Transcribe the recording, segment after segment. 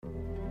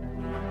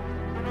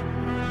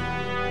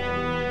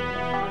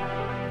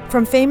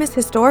From famous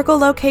historical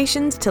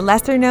locations to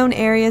lesser-known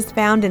areas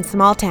found in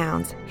small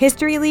towns,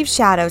 history leaves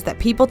shadows that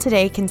people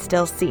today can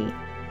still see.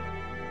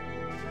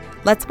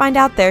 Let's find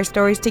out their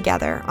stories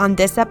together on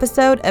this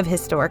episode of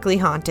Historically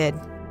Haunted.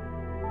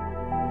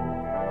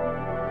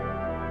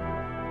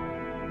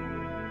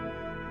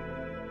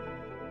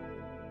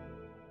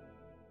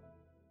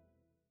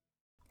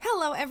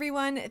 Hello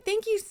everyone,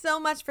 thank you so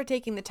much for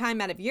taking the time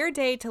out of your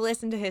day to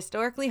listen to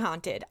Historically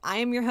Haunted. I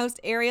am your host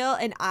Ariel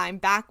and I'm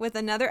back with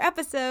another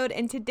episode,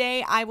 and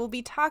today I will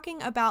be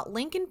talking about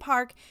Lincoln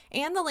Park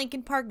and the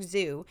Lincoln Park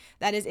Zoo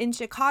that is in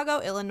Chicago,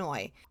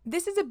 Illinois.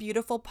 This is a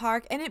beautiful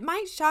park and it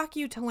might shock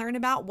you to learn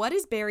about what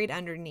is buried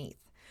underneath.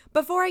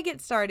 Before I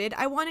get started,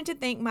 I wanted to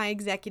thank my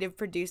executive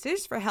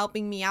producers for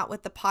helping me out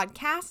with the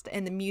podcast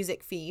and the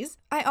music fees.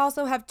 I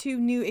also have two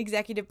new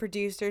executive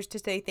producers to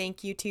say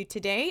thank you to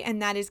today,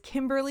 and that is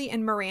Kimberly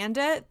and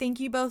Miranda. Thank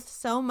you both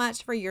so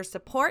much for your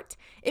support.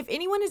 If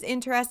anyone is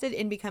interested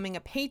in becoming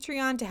a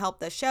Patreon to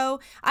help the show,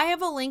 I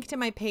have a link to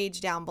my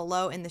page down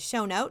below in the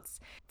show notes.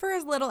 For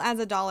as little as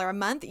 $1 a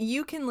month,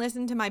 you can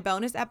listen to my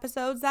bonus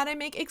episodes that I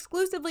make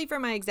exclusively for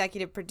my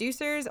executive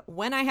producers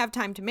when I have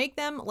time to make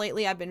them.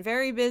 Lately, I've been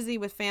very busy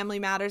with family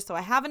matters, so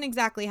I haven't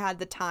exactly had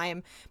the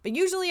time, but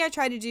usually I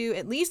try to do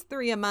at least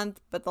 3 a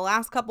month, but the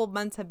last couple of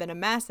months have been a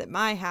mess at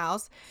my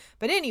house.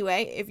 But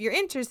anyway, if you're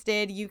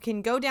interested, you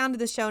can go down to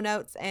the show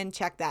notes and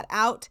check that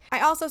out. I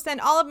also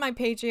send all of my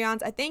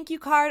Patreons a thank you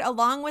card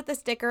along with a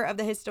sticker of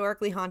the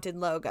Historically Haunted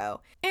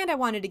logo. And I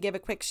wanted to give a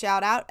quick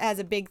shout out as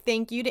a big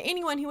thank you to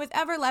anyone who has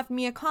ever left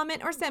me a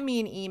comment or sent me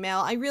an email.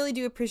 I really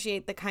do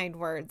appreciate the kind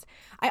words.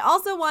 I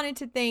also wanted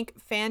to thank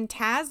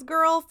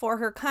Fantazgirl for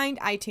her kind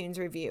iTunes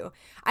review.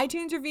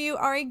 iTunes reviews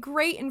are a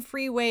great and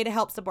free way to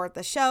help support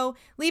the show.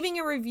 Leaving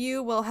a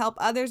review will help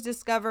others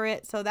discover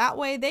it, so that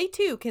way they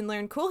too can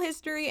learn cool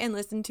history and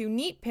listen to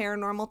neat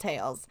paranormal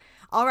tales.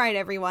 All right,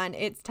 everyone,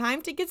 it's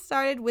time to get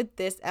started with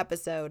this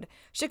episode.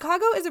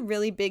 Chicago is a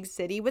really big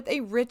city with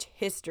a rich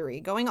history,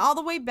 going all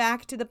the way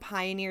back to the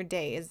pioneer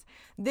days.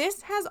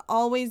 This has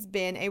always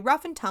been a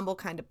rough and tumble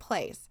kind of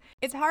place.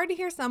 It's hard to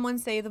hear someone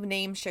say the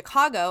name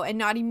Chicago and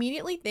not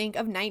immediately think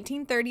of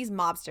 1930s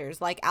mobsters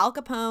like Al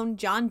Capone,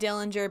 John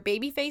Dillinger,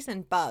 Babyface,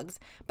 and Bugs.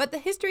 But the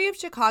history of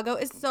Chicago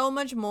is so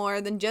much more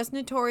than just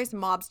notorious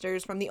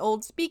mobsters from the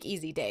old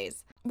speakeasy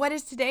days. What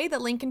is today the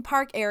Lincoln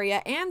Park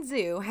area and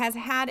zoo has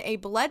had a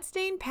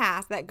bloodstained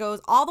past that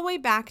goes all the way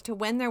back to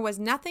when there was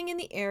nothing in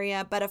the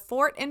area but a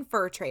fort and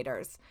fur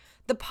traders.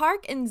 The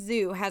park and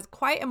zoo has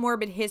quite a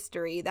morbid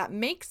history that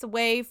makes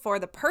way for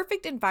the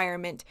perfect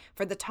environment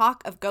for the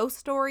talk of ghost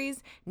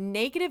stories,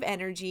 negative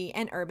energy,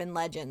 and urban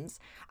legends.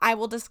 I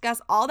will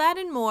discuss all that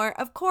and more,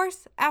 of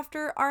course,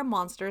 after our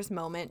monstrous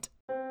moment.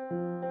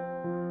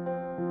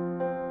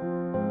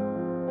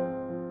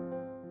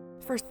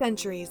 For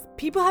centuries,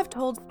 people have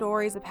told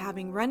stories of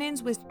having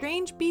run-ins with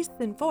strange beasts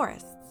in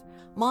forests,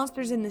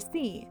 monsters in the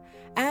sea,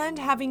 and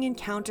having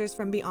encounters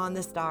from beyond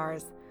the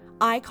stars.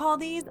 I call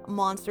these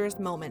monstrous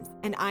moments,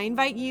 and I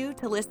invite you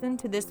to listen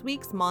to this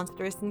week's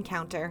monstrous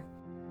encounter.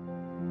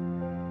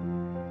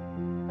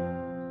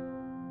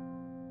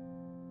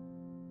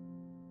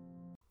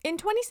 In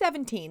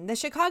 2017, the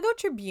Chicago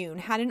Tribune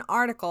had an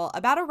article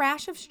about a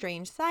rash of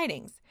strange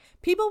sightings.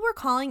 People were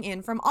calling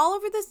in from all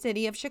over the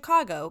city of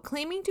Chicago,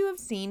 claiming to have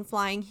seen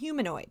flying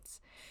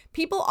humanoids.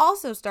 People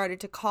also started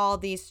to call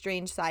these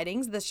strange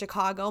sightings the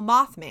Chicago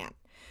Mothman.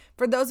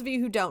 For those of you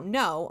who don't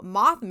know,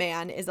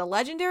 Mothman is a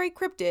legendary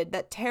cryptid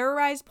that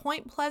terrorized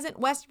Point Pleasant,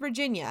 West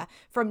Virginia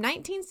from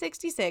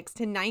 1966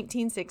 to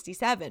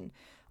 1967.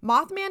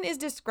 Mothman is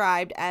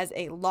described as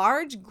a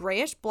large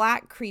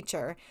grayish-black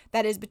creature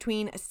that is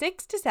between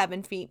 6 to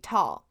 7 feet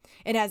tall.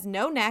 It has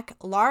no neck,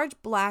 large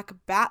black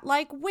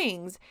bat-like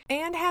wings,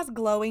 and has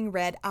glowing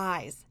red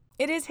eyes.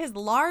 It is his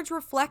large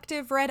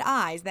reflective red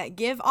eyes that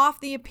give off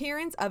the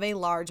appearance of a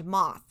large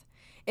moth.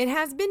 It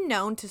has been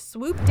known to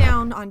swoop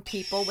down on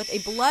people with a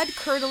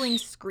blood-curdling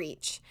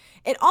screech.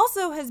 It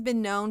also has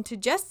been known to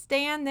just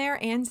stand there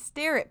and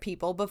stare at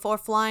people before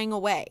flying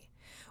away.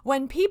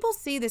 When people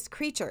see this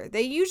creature,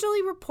 they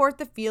usually report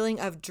the feeling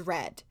of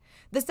dread.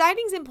 The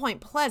sightings in Point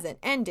Pleasant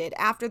ended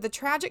after the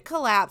tragic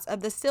collapse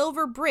of the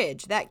Silver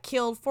Bridge that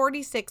killed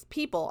 46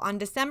 people on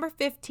December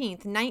 15,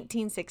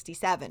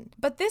 1967.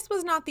 But this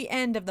was not the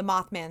end of the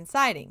Mothman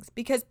sightings,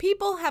 because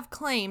people have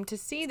claimed to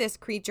see this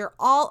creature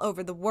all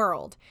over the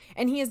world,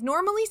 and he is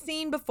normally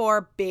seen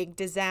before big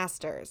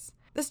disasters.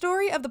 The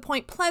story of the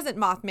Point Pleasant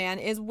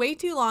Mothman is way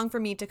too long for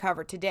me to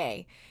cover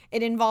today.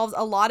 It involves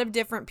a lot of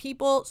different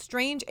people,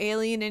 strange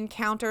alien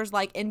encounters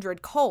like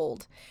Indrid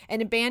Cold,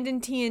 an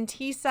abandoned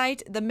TNT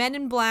site, the Men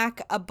in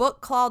Black, a book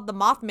called The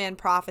Mothman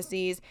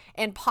Prophecies,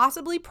 and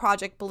possibly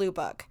Project Blue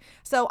Book.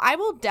 So I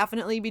will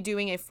definitely be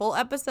doing a full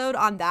episode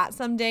on that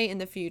someday in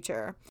the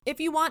future. If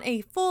you want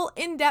a full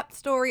in-depth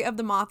story of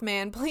the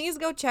Mothman, please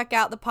go check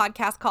out the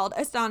podcast called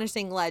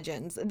Astonishing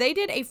Legends. They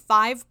did a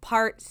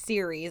 5-part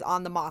series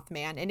on the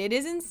Mothman, and it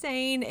is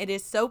insane. It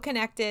is so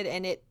connected,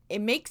 and it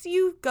It makes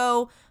you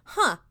go,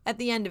 huh, at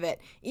the end of it.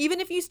 Even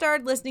if you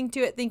started listening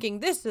to it thinking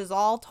this is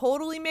all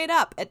totally made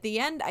up, at the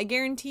end, I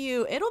guarantee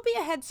you it'll be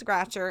a head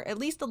scratcher, at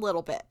least a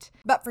little bit.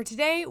 But for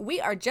today, we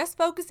are just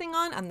focusing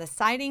on the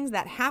sightings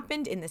that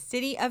happened in the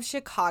city of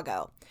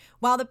Chicago.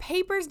 While the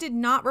papers did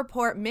not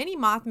report many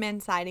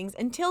Mothman sightings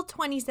until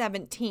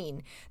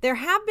 2017, there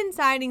have been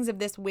sightings of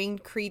this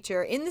winged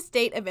creature in the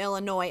state of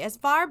Illinois as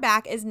far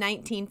back as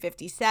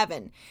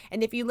 1957.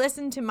 And if you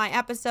listen to my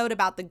episode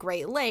about the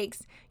Great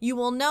Lakes, you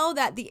will know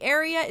that the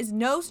area is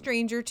no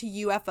stranger to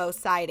UFO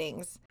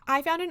sightings.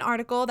 I found an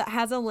article that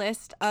has a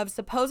list of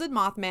supposed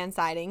Mothman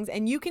sightings,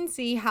 and you can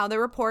see how the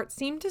reports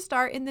seemed to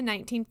start in the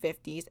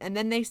 1950s, and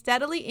then they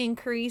steadily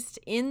increased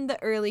in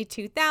the early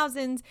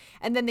 2000s,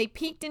 and then they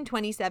peaked in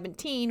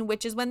 2017,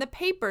 which is when the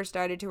paper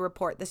started to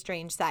report the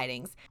strange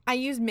sightings. I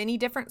use many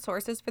different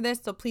sources for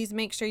this, so please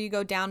make sure you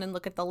go down and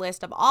look at the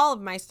list of all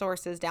of my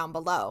sources down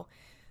below.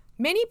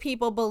 Many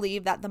people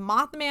believe that the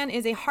Mothman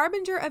is a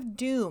harbinger of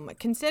doom,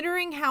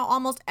 considering how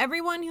almost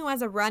everyone who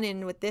has a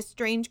run-in with this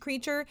strange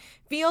creature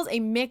feels a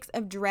mix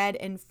of dread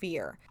and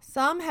fear.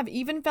 Some have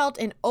even felt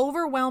an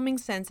overwhelming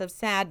sense of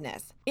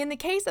sadness. In the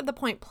case of the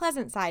Point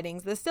Pleasant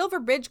sightings, the Silver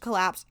Bridge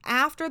collapsed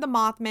after the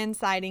Mothman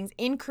sightings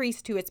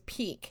increased to its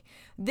peak.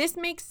 This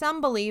makes some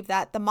believe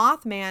that the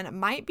Mothman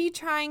might be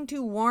trying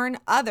to warn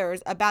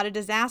others about a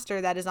disaster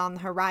that is on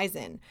the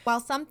horizon, while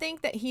some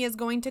think that he is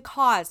going to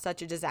cause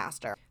such a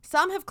disaster.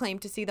 Some have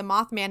claimed to see the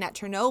Mothman at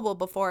Chernobyl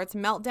before its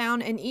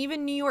meltdown and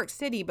even New York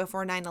City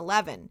before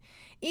 9/11.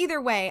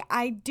 Either way,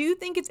 I do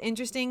think it's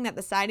interesting that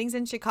the sightings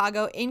in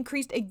Chicago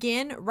increased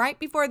again right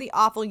before the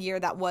awful year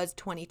that was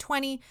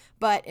 2020,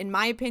 but in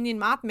my opinion,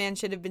 Mothman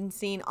should have been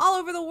seen all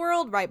over the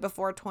world right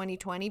before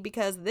 2020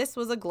 because this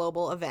was a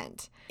global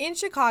event. In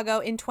Chicago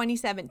in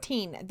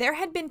 2017, there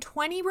had been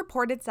 20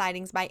 reported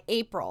sightings by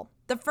April.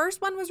 The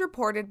first one was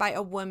reported by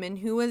a woman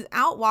who was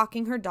out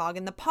walking her dog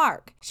in the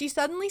park. She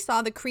suddenly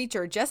saw the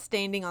creature just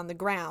standing on the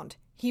ground.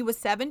 He was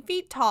 7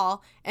 feet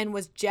tall and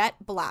was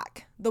jet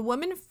black. The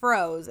woman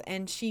froze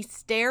and she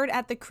stared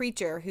at the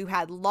creature who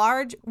had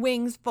large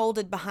wings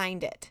folded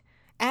behind it.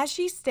 As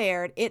she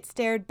stared, it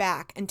stared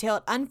back until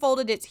it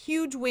unfolded its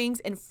huge wings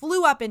and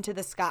flew up into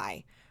the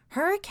sky.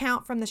 Her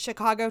account from the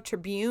Chicago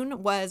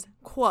Tribune was,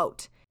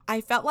 quote,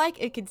 "I felt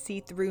like it could see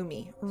through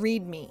me,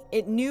 read me.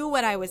 It knew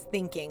what I was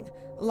thinking,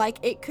 like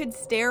it could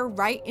stare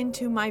right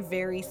into my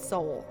very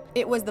soul.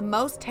 It was the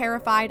most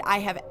terrified I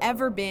have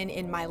ever been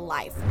in my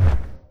life."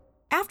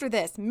 After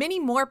this, many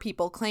more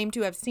people claim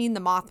to have seen the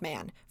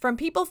Mothman, from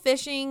people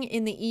fishing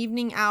in the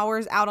evening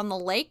hours out on the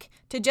lake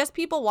to just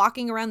people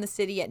walking around the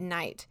city at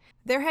night.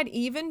 There had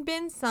even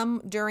been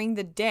some during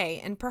the day,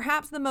 and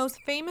perhaps the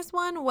most famous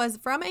one was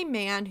from a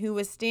man who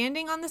was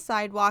standing on the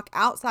sidewalk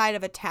outside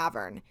of a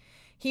tavern.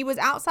 He was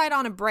outside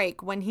on a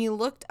break when he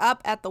looked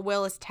up at the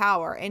Willis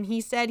Tower, and he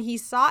said he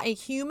saw a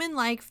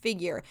human-like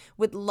figure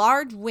with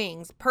large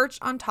wings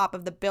perched on top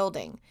of the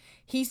building.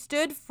 He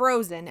stood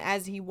frozen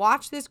as he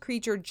watched this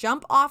creature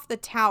jump off the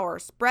tower,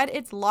 spread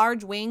its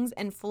large wings,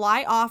 and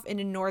fly off in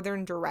a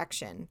northern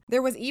direction.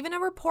 There was even a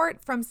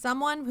report from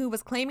someone who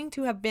was claiming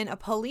to have been a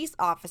police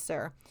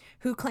officer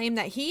who claimed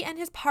that he and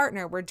his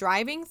partner were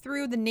driving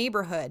through the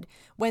neighborhood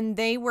when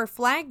they were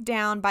flagged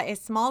down by a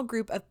small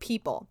group of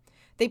people.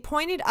 They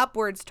pointed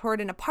upwards toward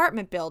an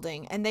apartment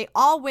building, and they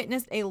all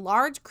witnessed a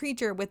large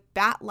creature with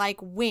bat-like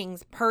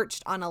wings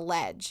perched on a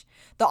ledge.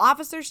 The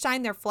officers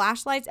shined their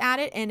flashlights at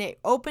it, and it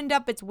opened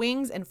up its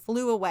wings and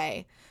flew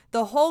away.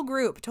 The whole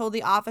group told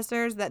the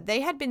officers that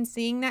they had been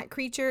seeing that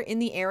creature in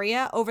the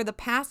area over the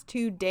past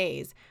 2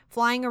 days,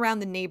 flying around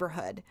the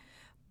neighborhood.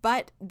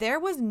 But there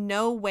was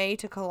no way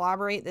to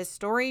corroborate this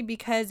story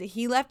because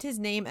he left his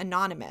name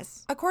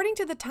anonymous. According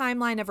to the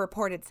timeline of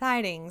reported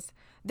sightings,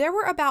 there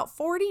were about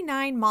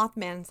 49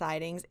 Mothman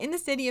sightings in the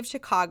city of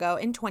Chicago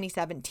in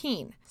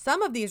 2017.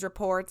 Some of these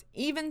reports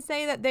even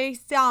say that they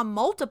saw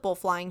multiple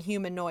flying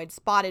humanoids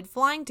spotted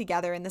flying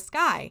together in the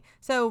sky.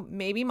 So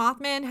maybe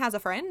Mothman has a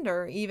friend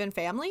or even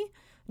family?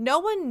 No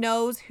one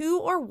knows who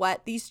or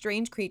what these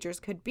strange creatures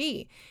could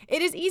be.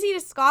 It is easy to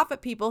scoff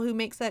at people who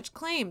make such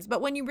claims,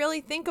 but when you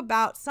really think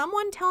about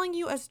someone telling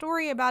you a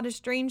story about a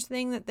strange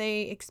thing that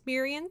they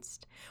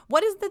experienced,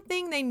 what is the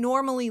thing they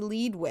normally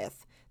lead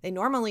with? They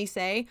normally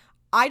say,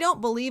 "I don't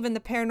believe in the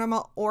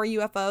paranormal or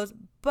UFOs,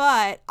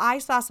 but I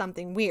saw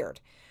something weird."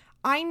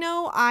 I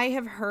know I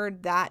have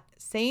heard that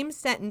same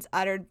sentence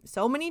uttered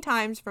so many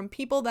times from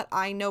people that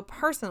I know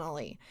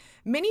personally.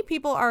 Many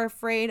people are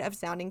afraid of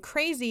sounding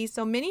crazy,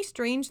 so many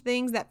strange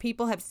things that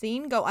people have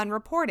seen go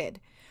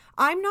unreported.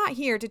 I'm not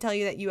here to tell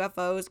you that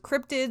UFOs,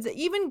 cryptids,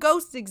 even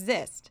ghosts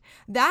exist.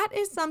 That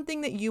is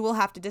something that you will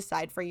have to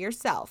decide for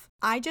yourself.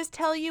 I just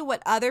tell you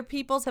what other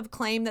people have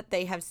claimed that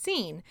they have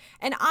seen,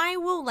 and I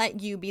will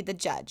let you be the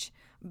judge.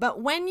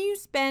 But when you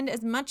spend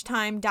as much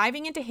time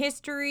diving into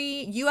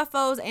history,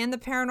 UFOs, and the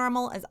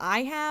paranormal as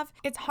I have,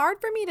 it's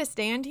hard for me to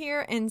stand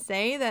here and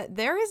say that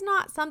there is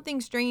not something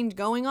strange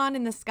going on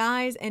in the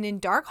skies and in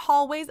dark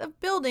hallways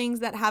of buildings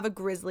that have a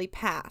grisly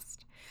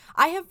past.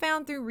 I have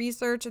found through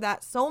research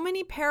that so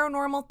many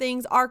paranormal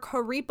things are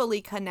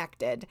creepily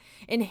connected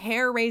in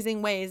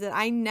hair-raising ways that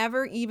I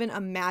never even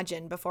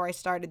imagined before I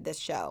started this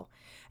show.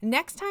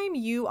 Next time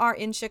you are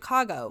in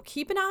Chicago,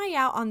 keep an eye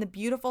out on the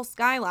beautiful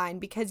skyline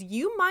because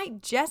you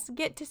might just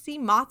get to see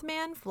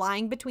Mothman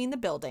flying between the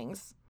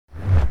buildings.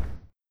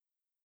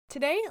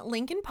 Today,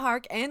 Lincoln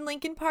Park and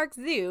Lincoln Park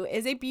Zoo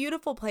is a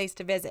beautiful place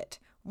to visit.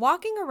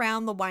 Walking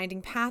around the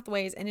winding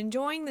pathways and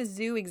enjoying the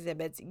zoo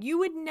exhibits, you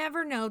would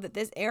never know that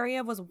this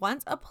area was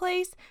once a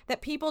place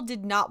that people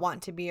did not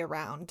want to be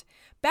around.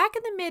 Back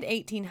in the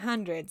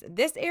mid-1800s,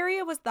 this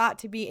area was thought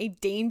to be a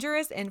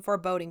dangerous and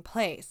foreboding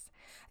place.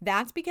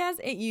 That's because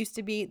it used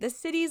to be the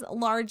city's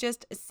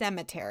largest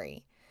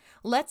cemetery.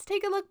 Let's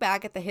take a look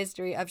back at the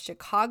history of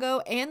Chicago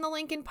and the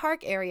Lincoln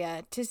Park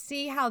area to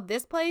see how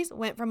this place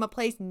went from a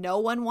place no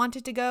one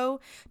wanted to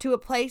go to a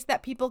place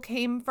that people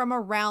came from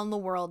around the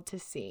world to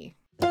see.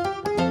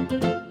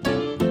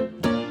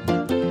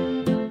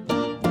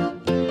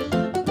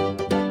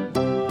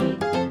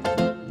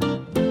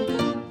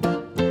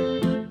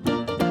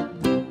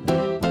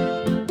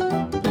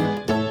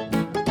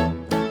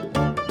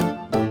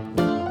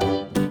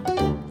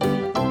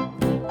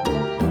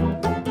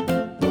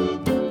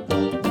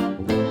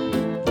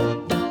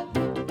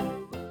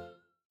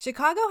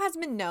 Chicago has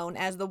been known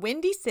as the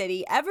Windy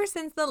City ever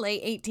since the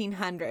late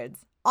 1800s.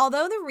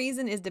 Although the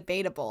reason is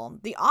debatable,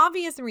 the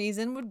obvious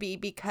reason would be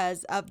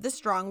because of the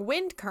strong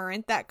wind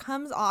current that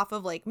comes off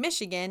of Lake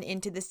Michigan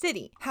into the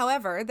city.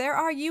 However, there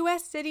are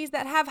U.S. cities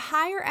that have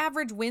higher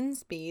average wind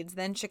speeds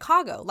than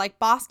Chicago, like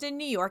Boston,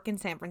 New York, and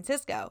San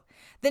Francisco.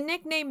 The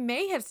nickname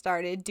may have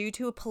started due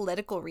to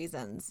political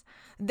reasons.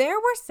 There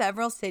were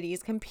several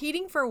cities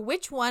competing for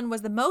which one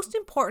was the most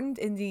important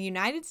in the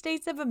United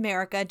States of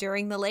America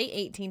during the late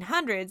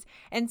 1800s,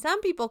 and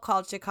some people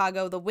called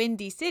Chicago the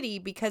Windy City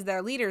because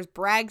their leaders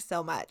bragged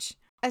so much.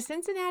 A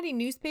Cincinnati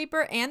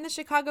newspaper and the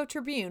Chicago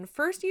Tribune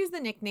first used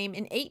the nickname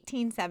in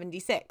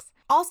 1876.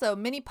 Also,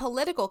 many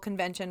political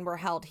conventions were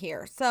held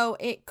here, so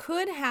it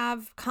could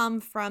have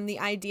come from the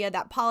idea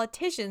that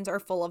politicians are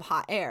full of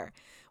hot air.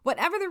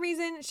 Whatever the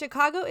reason,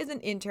 Chicago is an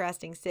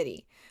interesting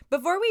city.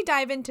 Before we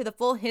dive into the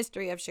full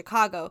history of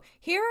Chicago,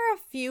 here are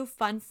a few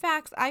fun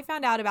facts I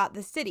found out about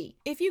the city.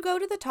 If you go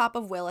to the top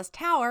of Willis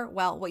Tower,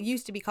 well, what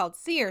used to be called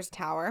Sears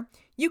Tower,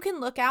 you can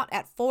look out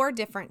at 4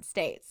 different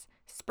states.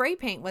 Spray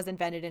paint was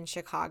invented in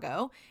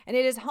Chicago, and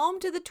it is home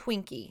to the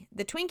Twinkie.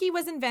 The Twinkie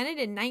was invented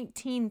in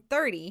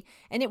 1930,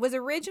 and it was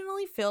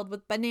originally filled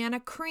with banana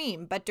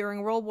cream, but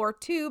during World War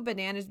II,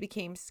 bananas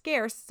became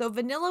scarce, so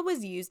vanilla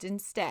was used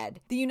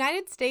instead. The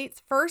United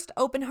States' first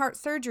open-heart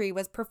surgery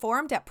was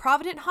performed at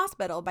Providence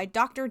Hospital by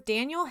Dr.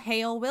 Daniel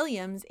Hale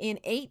Williams in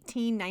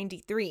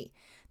 1893.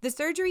 The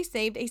surgery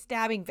saved a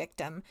stabbing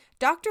victim.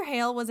 Dr.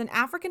 Hale was an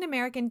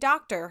African-American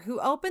doctor who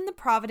opened the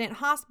Providence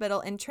Hospital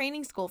and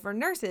Training School for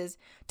Nurses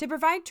to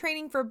provide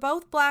training for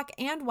both black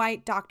and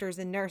white doctors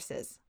and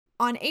nurses.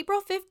 On April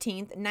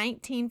 15,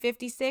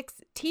 1956,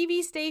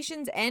 TV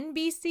stations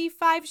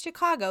NBC5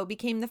 Chicago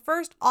became the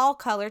first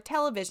all-color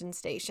television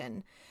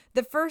station.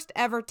 The first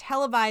ever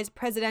televised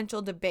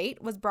presidential debate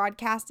was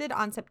broadcasted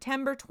on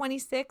September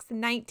 26,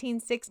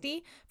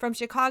 1960 from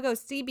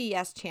Chicago's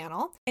CBS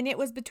channel, and it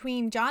was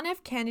between John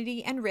F.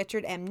 Kennedy and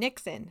Richard M.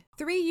 Nixon.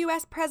 3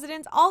 U.S.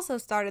 presidents also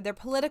started their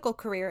political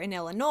career in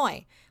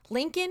Illinois: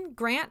 Lincoln,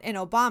 Grant, and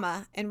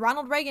Obama, and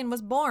Ronald Reagan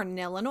was born in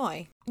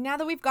Illinois. Now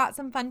that we've got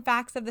some fun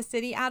facts of the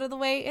city out of the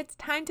way, it's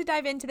time to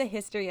dive into the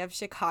history of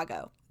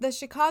Chicago. The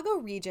Chicago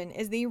region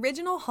is the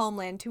original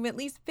homeland to at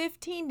least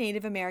 15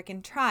 Native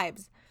American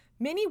tribes.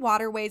 Many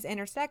waterways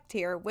intersect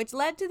here, which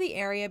led to the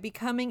area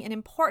becoming an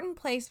important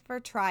place for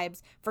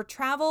tribes for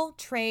travel,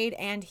 trade,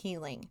 and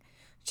healing.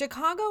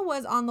 Chicago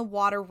was on the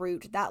water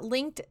route that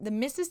linked the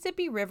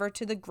Mississippi River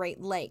to the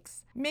Great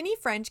Lakes. Many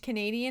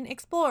French-Canadian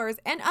explorers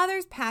and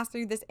others passed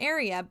through this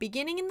area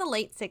beginning in the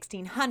late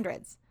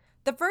 1600s.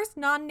 The first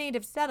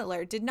non-native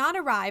settler did not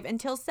arrive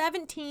until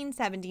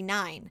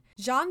 1779.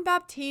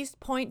 Jean-Baptiste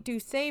Point du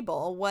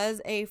Sable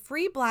was a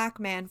free black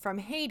man from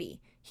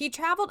Haiti. He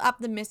traveled up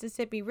the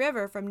Mississippi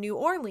River from New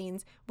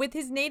Orleans with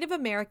his Native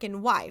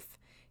American wife.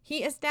 He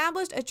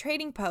established a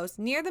trading post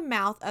near the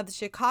mouth of the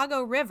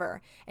Chicago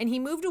River, and he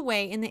moved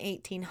away in the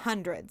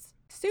 1800s.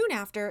 Soon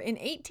after, in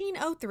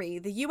 1803,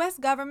 the U.S.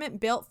 government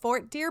built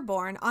Fort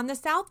Dearborn on the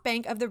south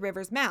bank of the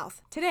river's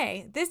mouth.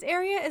 Today, this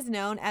area is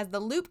known as the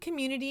Loop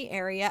Community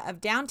Area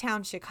of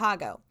downtown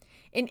Chicago.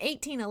 In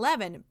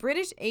 1811,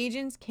 British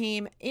agents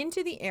came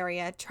into the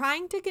area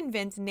trying to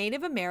convince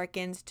Native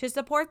Americans to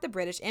support the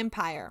British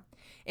Empire.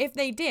 If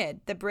they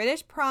did, the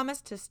British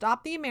promised to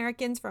stop the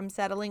Americans from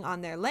settling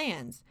on their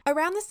lands.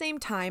 Around the same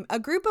time, a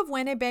group of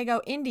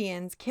Winnebago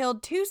Indians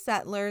killed 2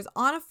 settlers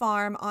on a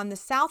farm on the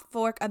South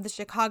Fork of the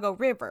Chicago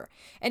River,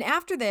 and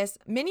after this,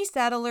 many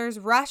settlers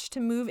rushed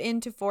to move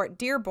into Fort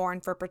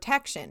Dearborn for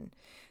protection.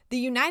 The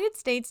United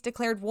States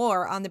declared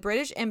war on the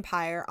British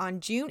Empire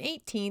on June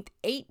 18,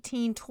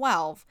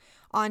 1812.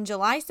 On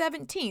July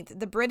 17th,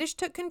 the British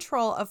took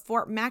control of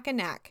Fort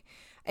Mackinac.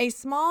 a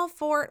small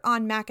fort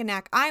on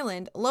Mackinac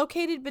Island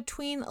located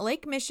between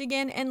Lake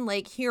Michigan and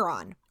Lake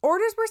Huron.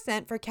 Orders were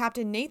sent for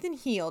Captain Nathan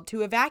Heald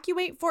to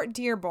evacuate Fort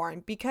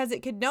Dearborn because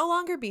it could no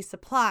longer be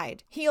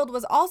supplied. Heald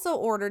was also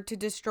ordered to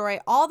destroy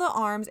all the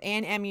arms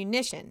and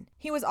ammunition.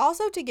 He was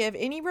also to give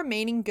any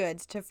remaining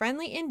goods to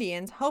friendly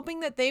Indians, hoping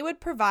that they would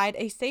provide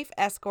a safe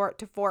escort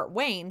to Fort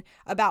Wayne,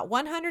 about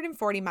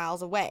 140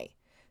 miles away.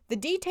 The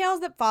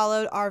details that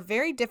followed are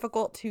very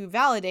difficult to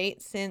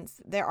validate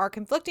since there are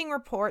conflicting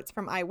reports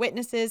from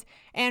eyewitnesses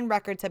and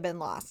records have been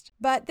lost.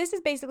 But this is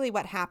basically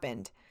what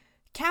happened.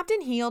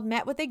 Captain Heald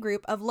met with a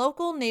group of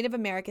local Native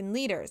American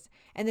leaders,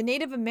 and the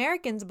Native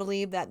Americans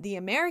believed that the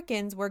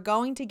Americans were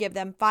going to give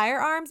them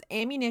firearms,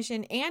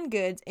 ammunition, and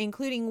goods,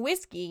 including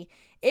whiskey,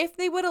 if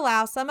they would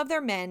allow some of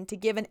their men to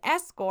give an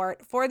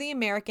escort for the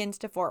Americans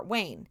to Fort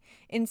Wayne.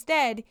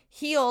 Instead,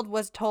 Heald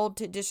was told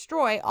to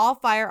destroy all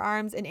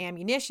firearms and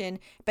ammunition,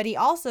 but he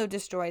also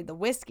destroyed the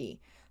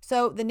whiskey.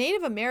 So the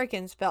Native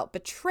Americans felt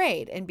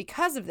betrayed, and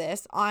because of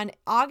this, on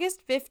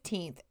August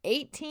 15th,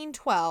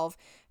 1812,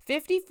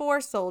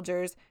 54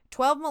 soldiers,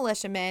 12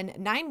 militiamen,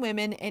 9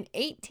 women, and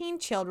 18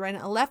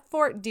 children left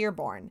Fort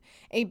Dearborn.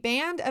 A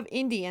band of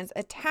Indians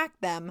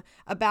attacked them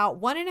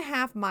about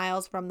 1.5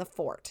 miles from the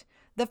fort.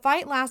 The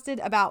fight lasted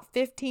about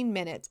 15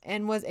 minutes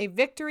and was a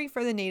victory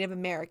for the Native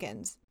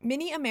Americans.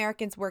 Many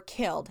Americans were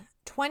killed,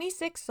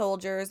 26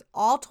 soldiers,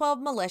 all 12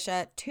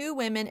 militia, 2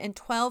 women, and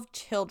 12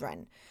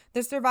 children.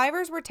 The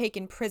survivors were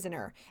taken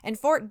prisoner, and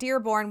Fort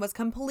Dearborn was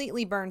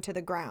completely burned to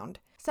the ground.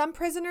 Some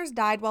prisoners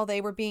died while they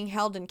were being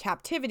held in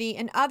captivity,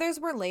 and others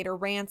were later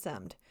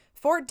ransomed.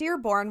 Fort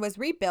Dearborn was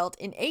rebuilt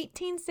in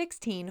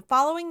 1816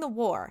 following the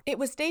war. It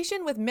was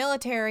stationed with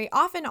military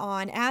off and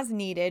on as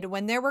needed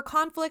when there were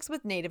conflicts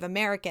with Native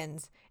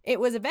Americans. It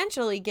was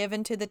eventually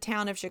given to the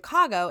town of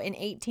Chicago in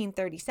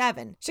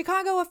 1837.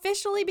 Chicago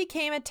officially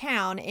became a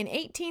town in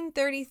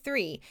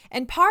 1833,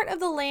 and part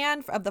of the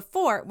land of the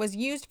fort was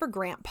used for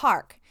Grant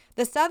Park.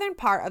 The southern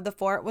part of the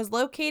fort was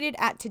located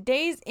at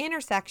today's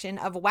intersection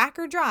of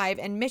Wacker Drive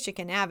and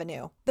Michigan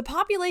Avenue. The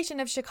population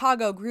of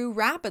Chicago grew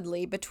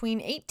rapidly between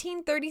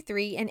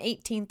 1833 and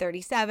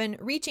 1837,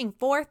 reaching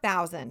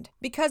 4,000.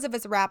 Because of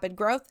its rapid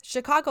growth,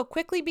 Chicago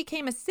quickly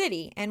became a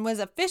city and was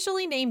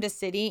officially named a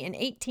city in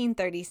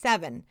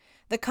 1837.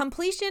 The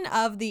completion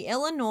of the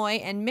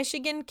Illinois and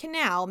Michigan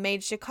Canal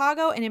made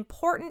Chicago an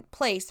important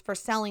place for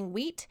selling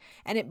wheat,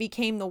 and it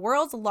became the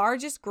world's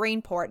largest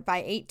grain port by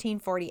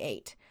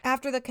 1848.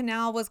 After the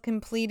canal was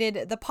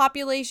completed, the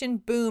population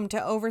boomed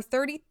to over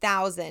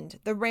 30,000.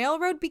 The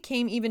railroad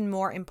became even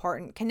more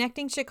important,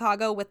 connecting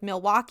Chicago with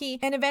Milwaukee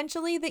and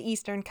eventually the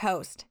eastern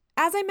coast.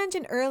 As I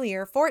mentioned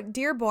earlier, Fort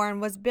Dearborn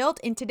was built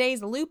in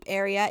today's Loop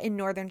area in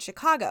northern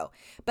Chicago,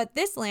 but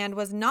this land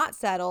was not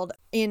settled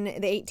in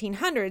the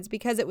 1800s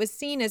because it was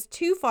seen as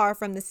too far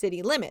from the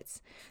city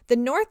limits. The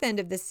north end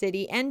of the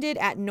city ended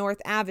at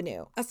North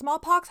Avenue. A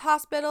smallpox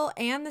hospital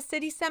and the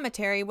city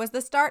cemetery was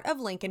the start of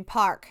Lincoln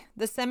Park.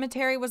 The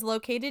cemetery was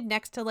located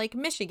next to Lake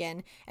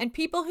Michigan, and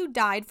people who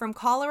died from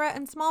cholera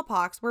and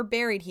smallpox were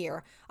buried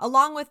here,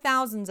 along with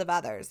thousands of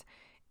others.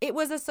 It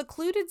was a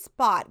secluded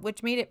spot,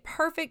 which made it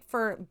perfect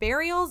for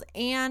burials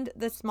and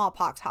the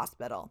smallpox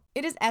hospital.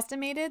 It is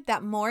estimated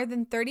that more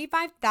than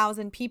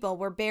 35,000 people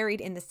were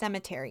buried in the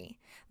cemetery.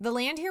 The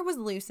land here was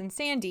loose and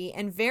sandy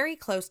and very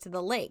close to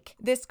the lake.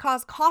 This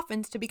caused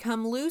coffins to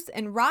become loose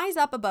and rise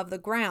up above the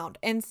ground,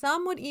 and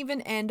some would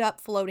even end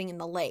up floating in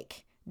the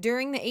lake.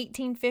 During the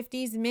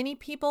 1850s, many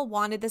people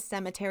wanted the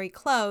cemetery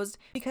closed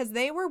because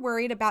they were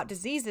worried about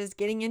diseases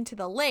getting into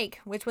the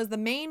lake, which was the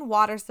main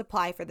water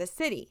supply for the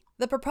city.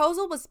 The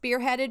proposal was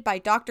spearheaded by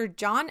Dr.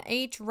 John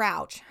H.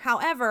 Rauch.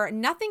 However,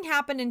 nothing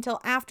happened until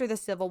after the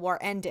Civil War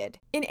ended.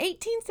 In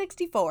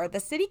 1864, the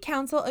City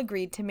Council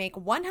agreed to make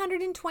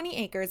 120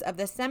 acres of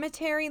the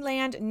cemetery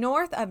land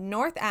north of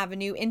North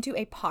Avenue into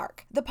a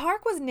park. The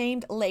park was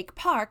named Lake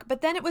Park, but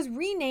then it was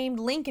renamed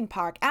Lincoln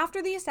Park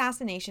after the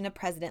assassination of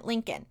President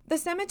Lincoln. The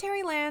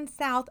cemetery land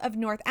south of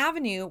North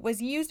Avenue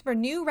was used for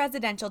new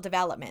residential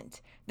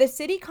development. The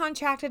city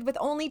contracted with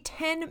only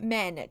 10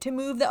 men to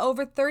move the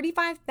over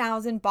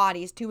 35,000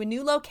 bodies to a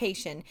new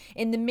location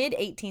in the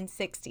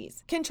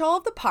mid-1860s. Control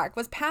of the park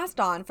was passed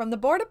on from the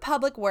Board of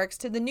Public Works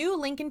to the new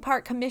Lincoln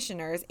Park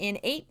Commissioners in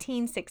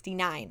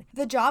 1869.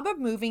 The job of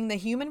moving the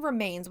human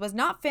remains was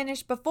not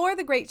finished before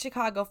the Great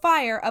Chicago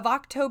Fire of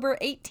October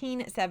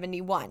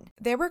 1871.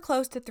 There were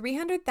close to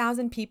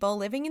 300,000 people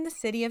living in the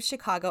city of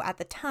Chicago at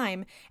the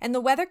time, and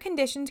the weather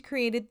conditions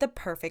created the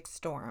perfect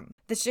storm.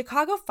 The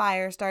Chicago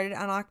Fire started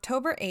on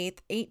October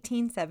 8,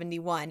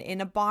 1871,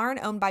 in a barn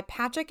owned by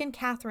Patrick and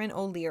Catherine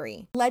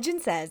O'Leary.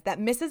 Legend says that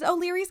Mrs.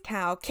 O'Leary's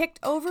cow kicked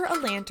over a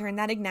lantern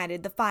that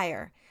ignited the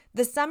fire.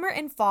 The summer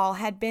and fall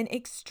had been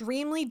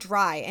extremely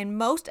dry, and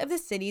most of the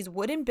city's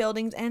wooden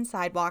buildings and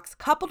sidewalks,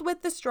 coupled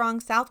with the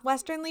strong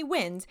southwesterly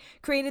winds,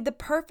 created the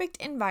perfect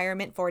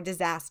environment for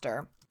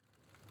disaster.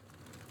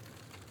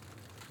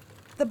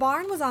 The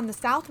barn was on the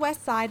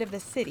southwest side of the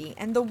city,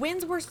 and the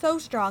winds were so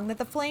strong that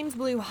the flames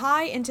blew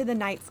high into the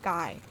night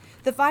sky.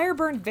 The fire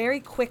burned very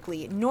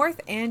quickly,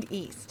 north and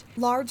east.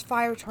 Large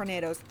fire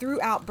tornadoes threw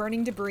out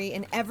burning debris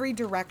in every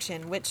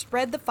direction, which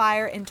spread the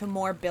fire into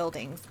more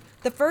buildings.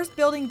 The first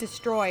building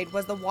destroyed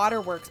was the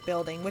Waterworks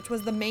building, which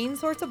was the main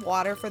source of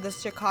water for the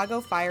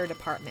Chicago Fire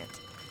Department.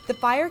 The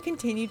fire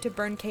continued to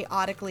burn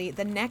chaotically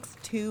the next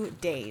 2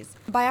 days.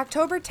 By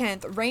October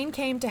 10th, rain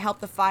came to help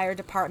the fire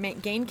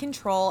department gain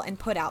control and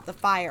put out the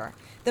fire.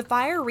 The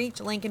fire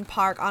reached Lincoln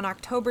Park on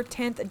October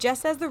 10th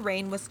just as the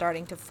rain was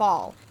starting to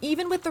fall.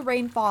 Even with the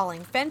rain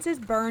falling, fences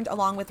burned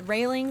along with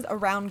railings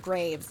around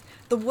graves.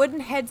 The wooden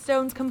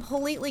headstones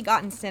completely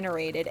got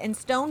incinerated and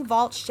stone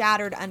vaults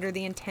shattered under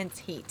the intense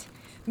heat.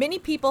 Many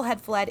people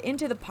had fled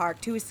into the park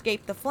to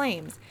escape the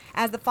flames.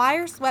 As the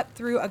fire swept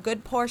through a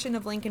good portion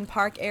of Lincoln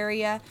Park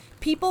area,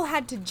 people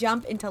had to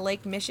jump into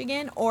Lake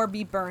Michigan or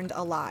be burned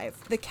alive.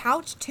 The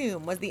Couch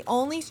Tomb was the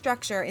only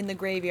structure in the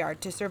graveyard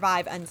to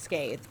survive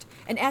unscathed.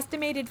 An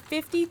estimated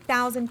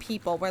 50,000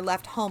 people were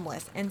left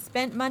homeless and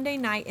spent Monday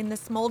night in the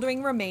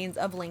smoldering remains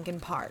of Lincoln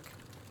Park.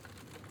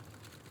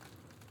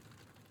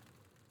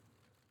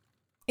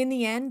 In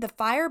the end, the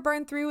fire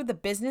burned through the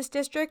business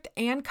district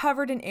and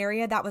covered an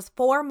area that was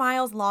 4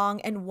 miles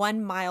long and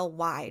 1 mile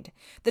wide.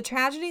 The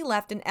tragedy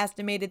left an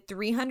estimated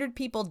 300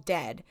 people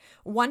dead,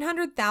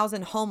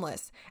 100,000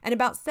 homeless, and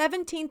about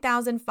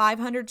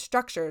 17,500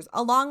 structures,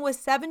 along with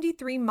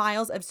 73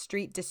 miles of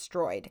street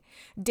destroyed.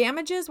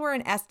 Damages were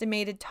an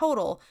estimated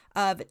total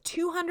of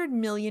 $200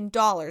 million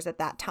at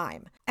that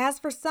time. As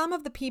for some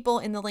of the people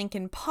in the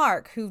Lincoln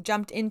Park who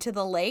jumped into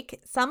the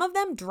lake, some of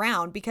them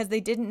drowned because they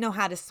didn't know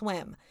how to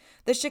swim.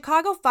 The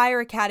Chicago Fire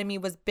Academy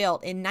was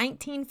built in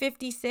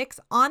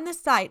 1956 on the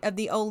site of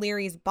the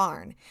O'Leary's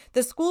barn.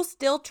 The school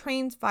still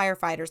trains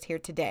firefighters here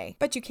today.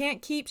 But you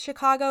can't keep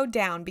Chicago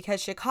down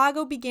because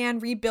Chicago began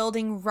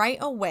rebuilding right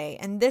away,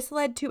 and this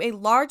led to a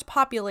large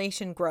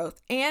population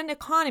growth and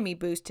economy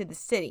boost to the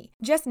city.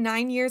 Just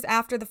 9 years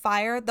after the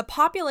fire, the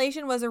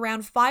population was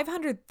around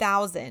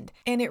 500,000,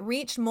 and it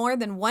reached more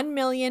than 1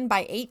 million by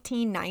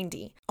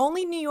 1890.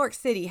 Only New York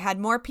City had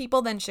more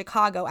people than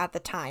Chicago at the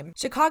time.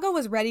 Chicago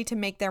was ready to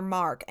make their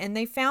mark, and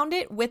they found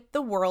it with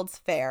the World's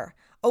Fair.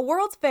 A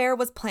World's Fair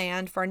was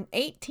planned for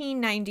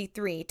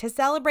 1893 to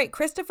celebrate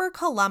Christopher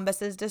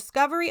Columbus's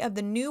discovery of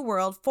the New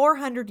World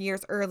 400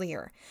 years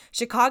earlier.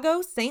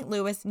 Chicago, St.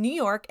 Louis, New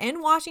York,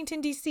 and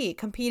Washington, D.C.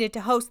 competed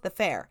to host the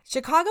fair.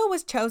 Chicago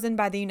was chosen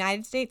by the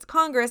United States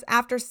Congress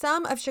after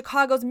some of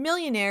Chicago's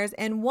millionaires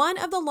and one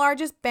of the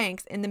largest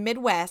banks in the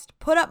Midwest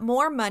put up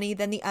more money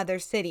than the other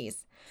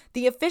cities.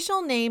 The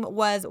official name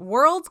was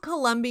World's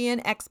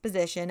Columbian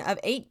Exposition of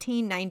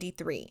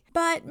 1893,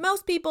 but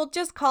most people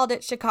just called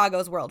it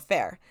Chicago's World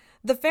Fair.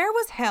 The fair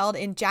was held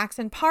in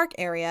Jackson Park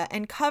area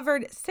and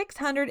covered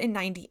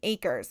 690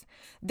 acres.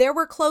 There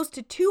were close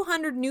to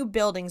 200 new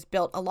buildings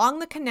built along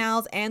the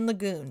canals and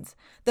lagoons.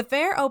 The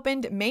fair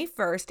opened May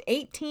 1st,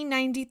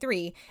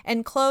 1893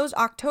 and closed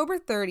October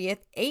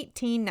 30th,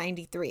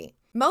 1893.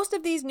 Most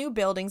of these new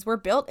buildings were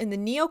built in the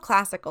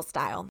neoclassical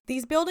style.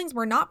 These buildings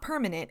were not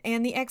permanent,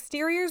 and the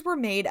exteriors were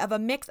made of a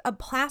mix of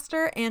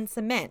plaster and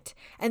cement,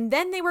 and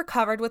then they were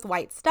covered with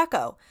white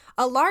stucco.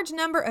 A large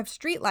number of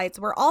streetlights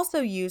were also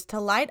used to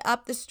light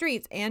up the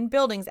streets and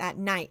buildings at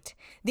night.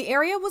 The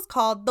area was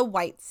called the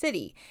White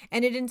City,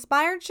 and it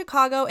inspired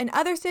Chicago and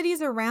other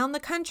cities around the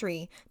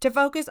country to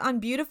focus on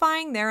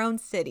beautifying their own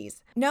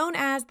cities. Known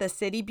as the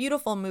City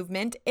Beautiful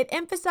movement, it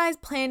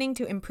emphasized planning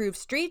to improve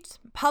streets,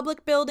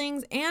 public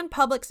buildings, and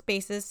public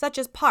spaces such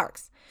as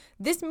parks.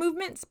 This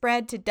movement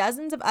spread to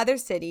dozens of other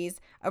cities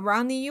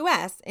around the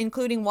U.S.,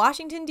 including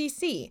Washington,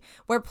 D.C.,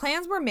 where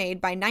plans were made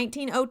by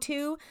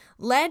 1902,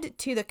 led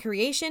to the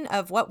creation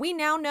of what we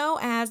now know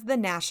as the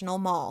National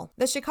Mall.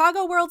 The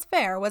Chicago World's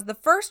Fair was the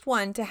first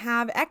one to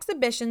have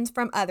exhibitions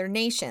from other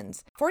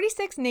nations.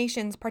 46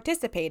 nations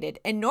participated,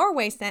 and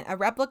Norway sent a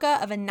replica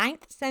of a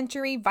 9th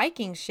century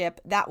Viking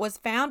ship that was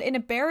found in a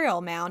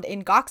burial mound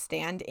in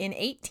Gokstad in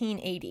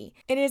 1880.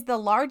 It is the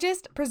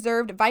largest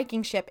preserved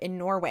Viking ship in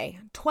Norway.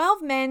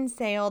 12 men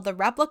sailed the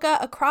replica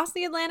across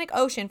the Atlantic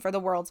Ocean for the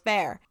World's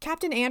Fair.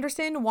 Captain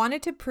Anderson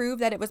wanted to prove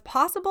that it was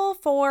possible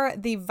for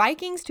the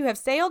Vikings to have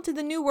sailed to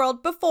the New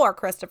World before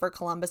Christopher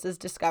Columbus's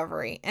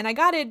discovery. And I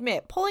gotta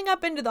admit, pulling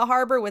up into the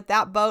harbor with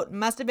that boat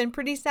must have been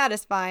pretty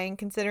satisfying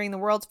considering the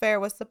World's Fair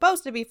was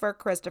supposed to be for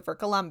Christopher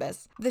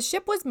Columbus. The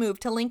ship was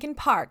moved to Lincoln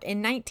Park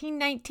in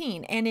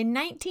 1919, and in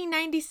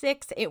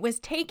 1996 it was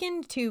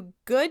taken to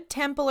Good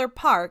Templar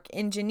Park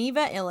in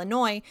Geneva,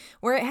 Illinois,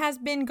 where it has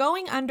been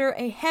going under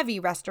a heavy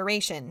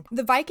restoration.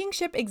 The Viking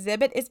ship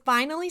exhibit is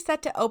finally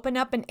set to open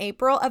up in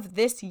April of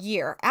this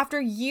year,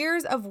 after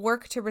years of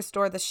work to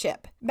restore the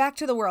ship. Back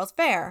to the World's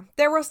Fair,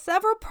 there were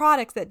several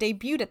products that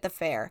debuted at the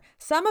fair.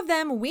 Some of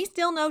them we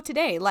still know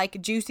today,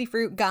 like Juicy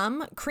Fruit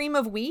Gum, Cream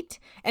of Wheat,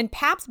 and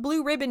Pabst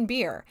Blue Ribbon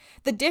Beer.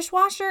 The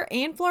dishwasher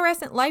and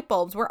fluorescent light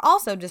bulbs were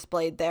also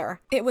displayed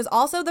there. It was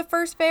also the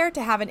first fair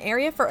to have an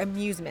area for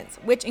amusements,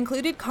 which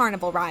included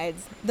carnival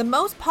rides. The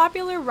most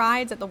popular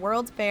rides at the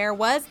World's Fair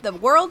was the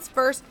world's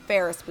first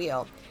Ferris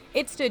wheel.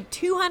 It stood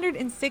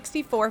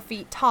 264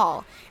 feet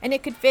tall, and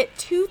it could fit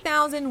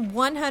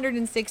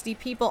 2,160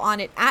 people on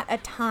it at a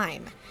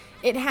time.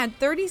 It had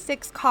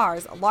 36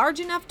 cars, large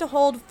enough to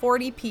hold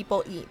 40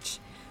 people each.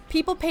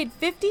 People paid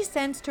 50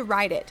 cents to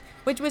ride it,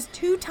 which was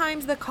 2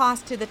 times the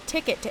cost to the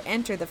ticket to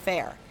enter the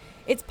fair.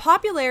 Its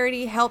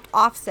popularity helped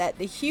offset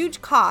the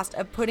huge cost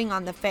of putting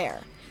on the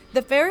fair.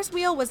 The Ferris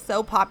wheel was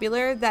so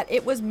popular that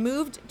it was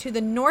moved to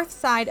the north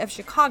side of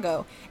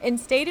Chicago and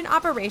stayed in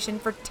operation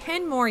for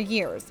 10 more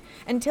years,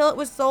 until it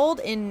was sold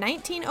in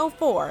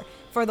 1904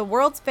 for the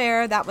World's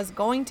Fair that was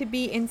going to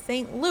be in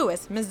St.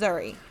 Louis,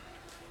 Missouri.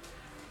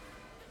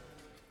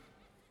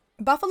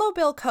 Buffalo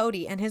Bill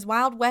Cody and his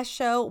Wild West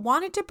show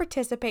wanted to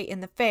participate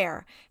in the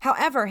fair.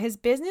 However, his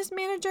business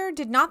manager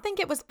did not think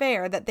it was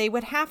fair that they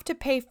would have to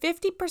pay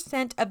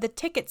 50% of the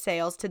ticket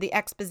sales to the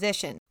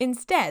exposition.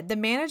 Instead, the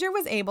manager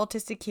was able to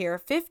secure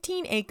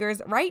 15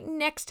 acres right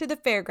next to the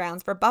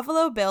fairgrounds for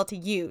Buffalo Bill to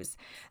use.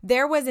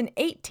 There was an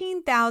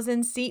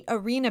 18,000-seat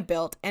arena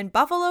built, and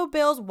Buffalo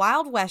Bill's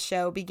Wild West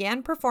show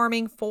began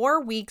performing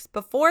 4 weeks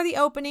before the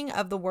opening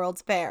of the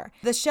World's Fair.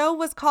 The show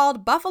was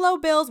called Buffalo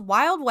Bill's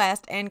Wild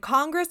West and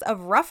Congress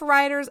of Rough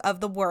Riders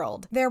of the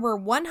World. There were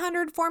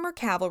 100 former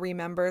cavalry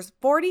members,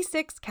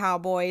 46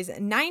 cowboys,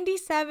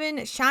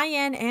 97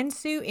 Cheyenne and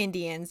Sioux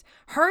Indians,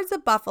 herds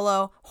of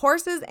buffalo,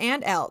 horses,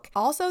 and elk.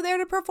 Also there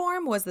to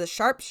perform was the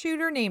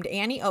sharpshooter named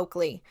Annie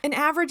Oakley. An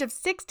average of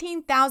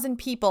 16,000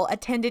 people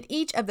attended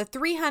each of the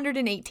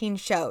 318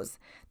 shows.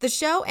 The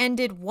show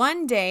ended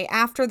 1 day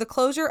after the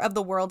closure of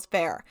the World's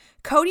Fair.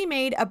 Cody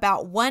made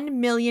about $1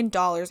 million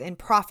in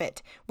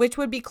profit, which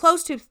would be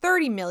close to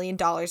 $30 million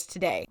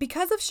today.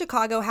 Because of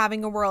Chicago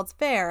having a World's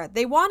Fair,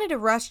 they wanted a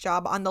rush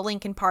job on the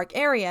Lincoln Park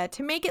area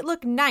to make it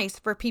look nice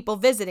for people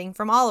visiting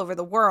from all over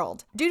the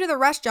world. Due to the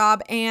rush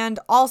job and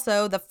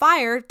also the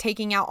fire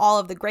taking out all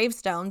of the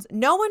gravestones,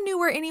 no one knew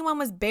where anyone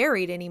was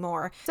buried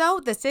anymore. So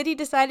the city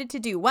decided to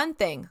do one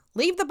thing: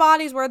 leave the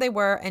bodies where they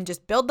were and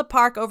just build the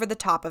park over the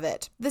top of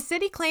it. The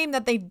city claimed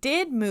that they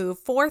did move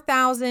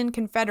 4,000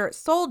 Confederate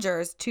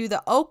soldiers to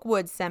the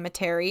Oakwood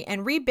Cemetery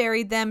and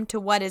reburied them to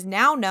what is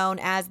now known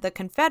as the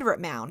Confederate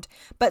Mound,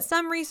 but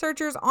some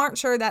researchers aren't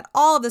sure that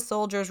all of the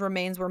soldiers'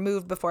 remains were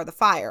moved before the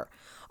fire.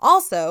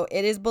 Also,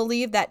 it is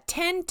believed that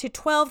 10 to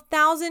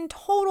 12,000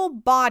 total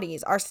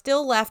bodies are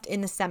still left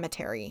in the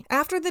cemetery.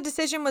 After the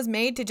decision was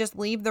made to just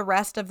leave the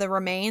rest of the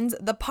remains,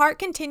 the park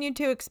continued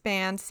to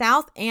expand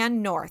south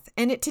and north,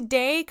 and it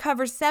today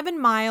covers 7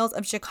 miles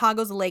of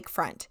Chicago's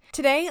lakefront.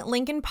 Today,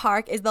 Lincoln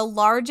Park is the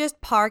largest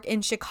park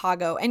in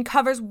Chicago and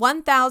covers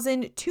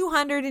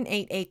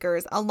 1,208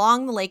 acres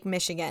along the Lake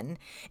Michigan.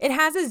 It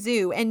has a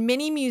zoo and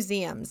many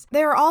museums.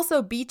 There are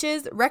also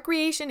beaches,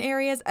 recreation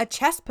areas, a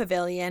chess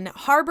pavilion,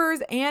 harbors,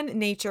 and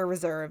nature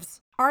reserves.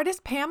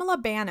 Artist Pamela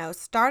Bannos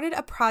started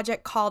a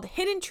project called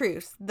Hidden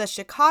Truths, the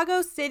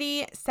Chicago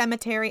City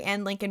Cemetery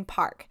and Lincoln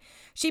Park.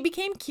 She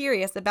became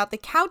curious about the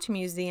Couch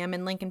Museum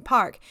in Lincoln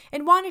Park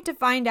and wanted to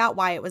find out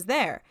why it was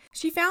there.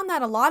 She found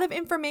that a lot of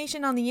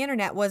information on the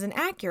internet was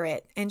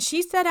inaccurate, and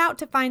she set out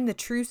to find the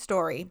true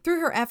story. Through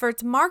her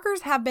efforts,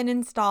 markers have been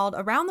installed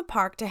around the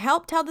park to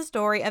help tell the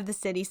story of the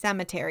city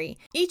cemetery.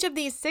 Each of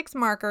these 6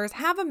 markers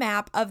have a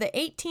map of the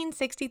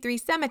 1863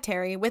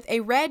 cemetery with a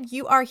red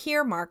 "You Are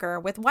Here" marker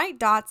with white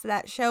dots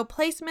that show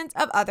placements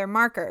of other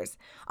markers.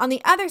 On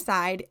the other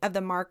side of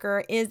the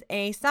marker is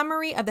a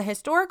summary of the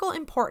historical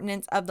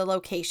importance of the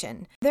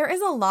location. There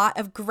is a lot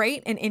of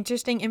great and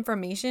interesting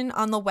information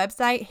on the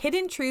website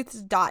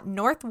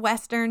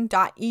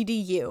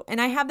hiddentruths.northwestern.edu,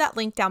 and I have that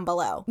link down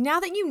below.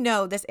 Now that you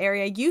know this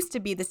area used to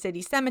be the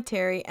city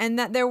cemetery and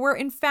that there were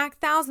in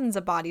fact thousands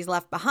of bodies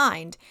left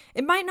behind,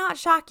 it might not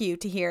shock you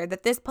to hear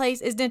that this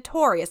place is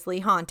notoriously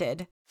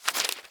haunted.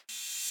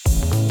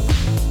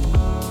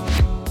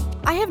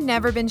 I have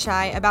never been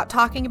shy about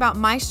talking about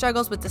my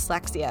struggles with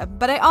dyslexia,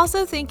 but I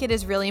also think it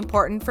is really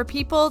important for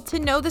people to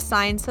know the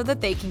signs so that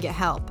they can get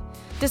help.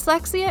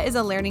 Dyslexia is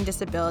a learning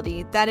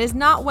disability that is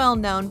not well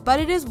known, but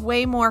it is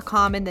way more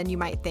common than you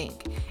might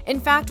think. In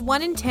fact,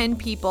 1 in 10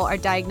 people are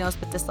diagnosed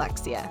with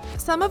dyslexia.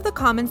 Some of the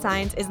common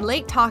signs is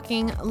late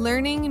talking,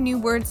 learning new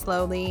words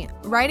slowly,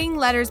 writing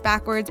letters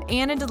backwards,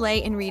 and a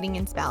delay in reading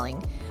and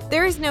spelling.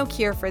 There is no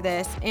cure for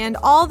this, and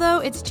although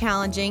it's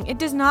challenging, it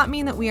does not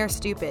mean that we are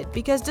stupid,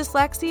 because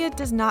dyslexia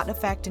does not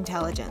affect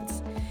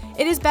intelligence.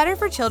 It is better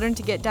for children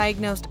to get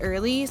diagnosed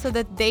early so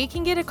that they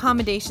can get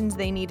accommodations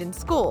they need in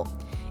school.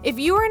 If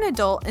you are an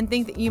adult and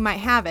think that you might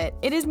have it,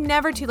 it is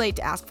never too late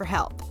to ask for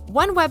help.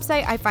 One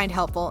website I find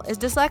helpful is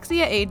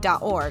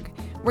dyslexiaaid.org,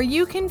 where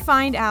you can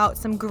find out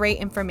some great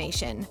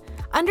information.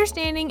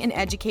 Understanding and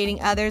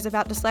educating others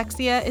about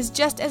dyslexia is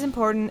just as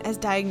important as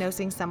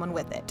diagnosing someone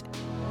with it.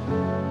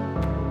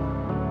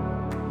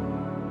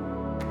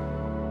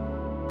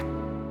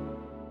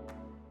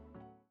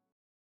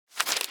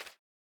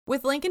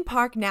 With Lincoln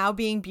Park now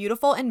being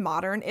beautiful and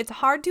modern, it's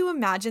hard to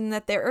imagine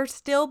that there are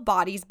still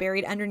bodies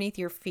buried underneath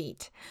your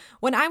feet.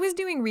 When I was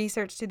doing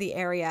research to the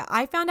area,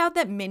 I found out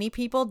that many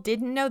people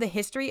didn't know the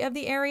history of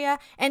the area,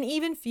 and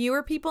even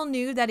fewer people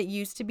knew that it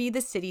used to be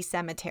the city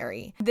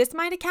cemetery. This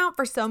might account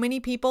for so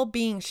many people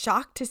being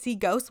shocked to see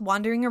ghosts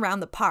wandering around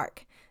the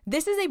park.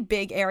 This is a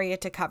big area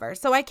to cover,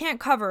 so I can't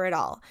cover it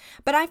all.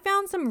 But I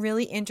found some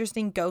really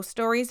interesting ghost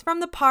stories from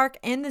the park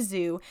and the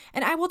zoo,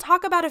 and I will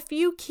talk about a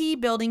few key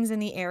buildings in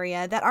the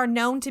area that are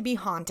known to be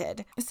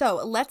haunted. So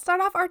let's start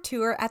off our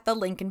tour at the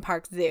Lincoln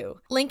Park Zoo.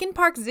 Lincoln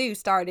Park Zoo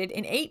started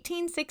in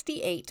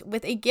 1868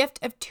 with a gift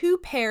of 2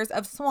 pairs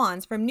of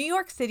swans from New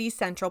York City's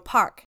Central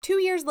Park.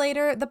 2 years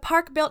later, the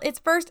park built its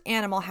first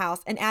animal house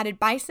and added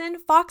bison,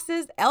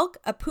 foxes, elk,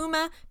 a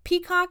puma,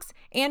 peacocks,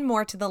 and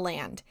more to the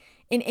land.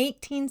 In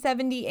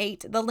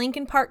 1878, the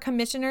Lincoln Park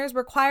Commissioners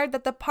required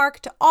that the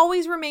park to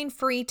always remain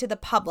free to the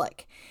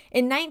public.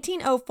 In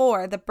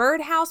 1904, the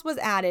birdhouse was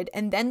added,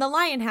 and then the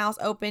lion house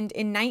opened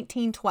in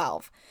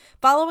 1912.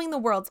 Following the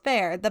World's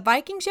Fair, the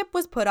Viking ship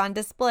was put on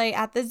display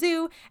at the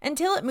zoo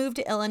until it moved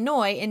to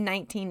Illinois in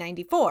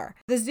 1994.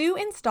 The zoo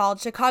installed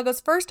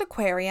Chicago's first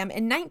aquarium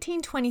in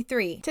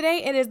 1923.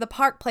 Today, it is the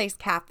Park Place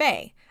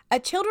Cafe. A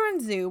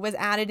children's zoo was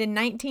added in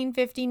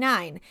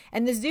 1959,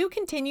 and the zoo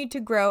continued to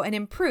grow and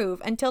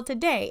improve until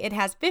today it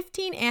has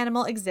 15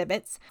 animal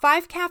exhibits,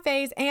 5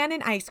 cafes, and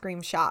an ice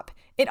cream shop.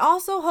 It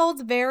also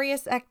holds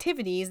various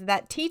activities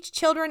that teach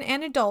children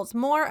and adults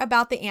more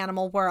about the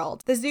animal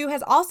world. The zoo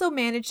has also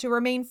managed to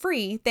remain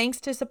free thanks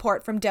to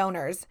support from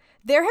donors.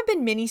 There have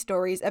been many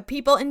stories of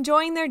people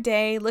enjoying their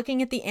day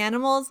looking at the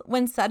animals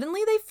when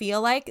suddenly they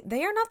feel like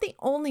they are not the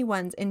only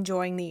ones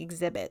enjoying the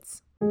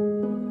exhibits.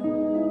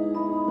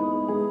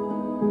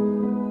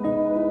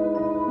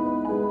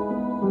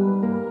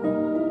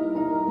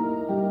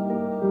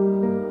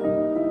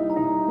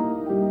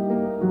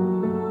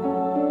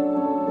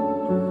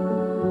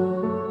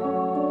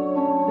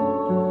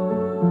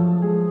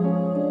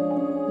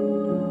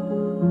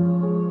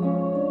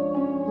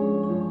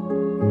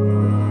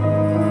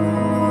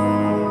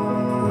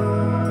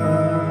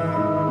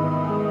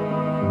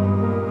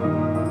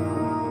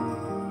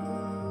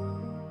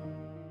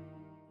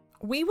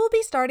 We will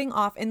be starting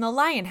off in the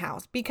Lion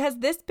House because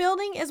this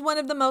building is one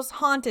of the most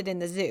haunted in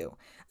the zoo.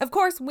 Of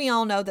course, we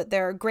all know that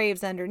there are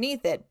graves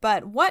underneath it,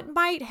 but what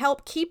might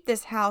help keep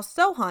this house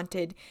so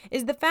haunted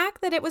is the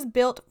fact that it was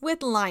built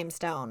with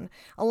limestone.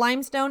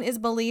 Limestone is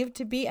believed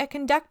to be a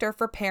conductor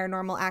for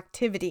paranormal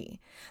activity.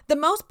 The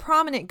most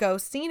prominent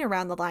ghost seen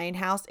around the Lion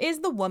House is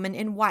the woman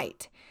in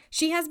white.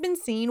 She has been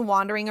seen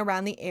wandering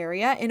around the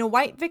area in a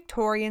white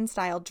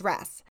Victorian-style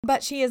dress,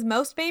 but she is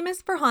most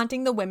famous for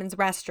haunting the women's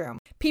restroom.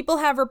 People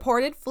have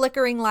reported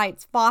flickering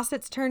lights,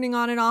 faucets turning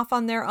on and off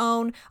on their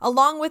own,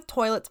 along with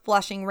toilets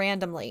flushing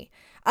randomly.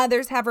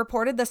 Others have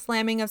reported the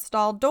slamming of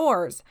stall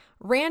doors,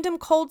 random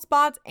cold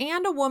spots,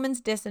 and a woman's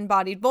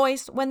disembodied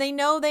voice when they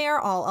know they are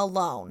all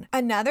alone.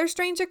 Another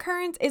strange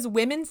occurrence is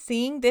women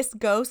seeing this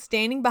ghost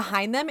standing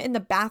behind them in the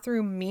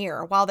bathroom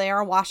mirror while they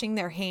are washing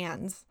their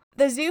hands.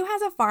 The zoo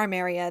has a farm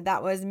area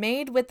that was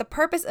made with the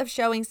purpose of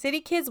showing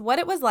city kids what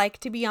it was like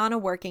to be on a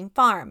working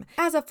farm.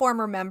 As a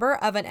former member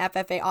of an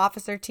FFA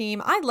officer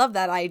team, I love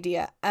that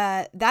idea.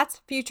 That's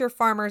Future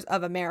Farmers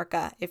of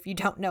America, if you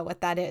don't know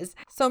what that is.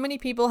 So many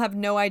people have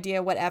no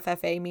idea what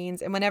FFA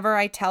means, and whenever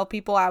I tell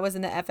people I was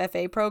in the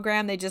FFA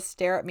program, they just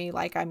stare at me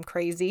like I'm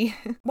crazy.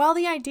 While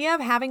the idea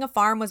of having a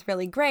farm was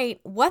really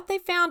great, what they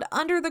found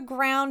under the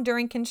ground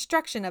during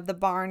construction of the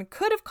barn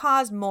could have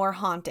caused more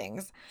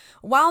hauntings.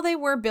 While they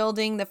were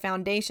building the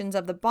foundations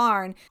of the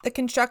barn, the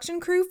construction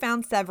crew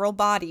found several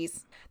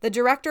bodies. The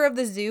director of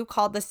the zoo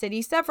called the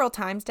city several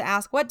times to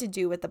ask what to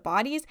do with the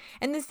bodies,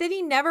 and the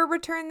city never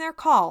returned their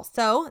call,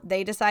 so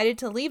they decided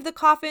to leave the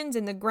coffins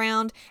in the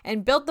ground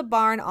and build the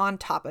barn on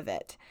top of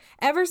it.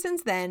 Ever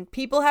since then,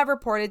 people have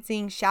reported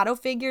seeing shadow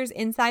figures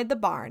inside the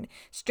barn,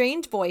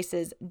 strange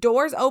voices,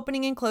 doors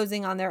opening and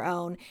closing on their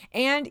own,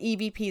 and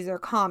EVPs are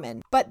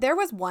common. But there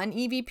was one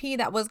EVP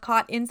that was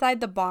caught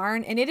inside the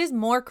barn, and it is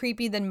more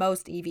creepy than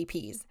most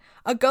EVPs.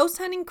 A ghost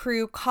hunting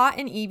crew caught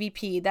an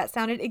EVP that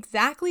sounded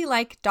exactly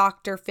like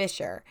Dr.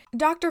 Fisher.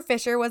 Dr.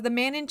 Fisher was the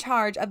man in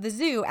charge of the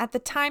zoo at the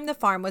time the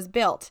farm was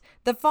built.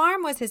 The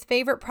farm was his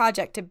favorite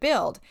project to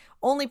build.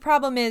 Only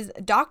problem is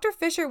Dr.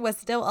 Fisher was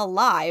still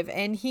alive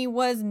and he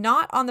was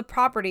not on the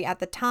property at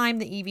the time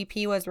the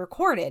EVP was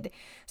recorded.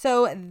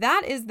 So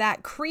that is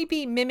that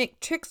creepy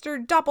mimic trickster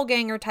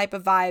doppelganger type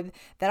of vibe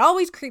that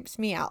always creeps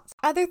me out.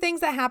 Other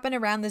things that happen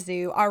around the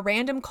zoo are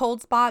random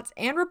cold spots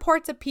and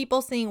reports of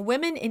people seeing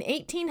women in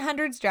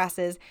 1800s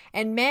dresses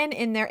and men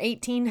in their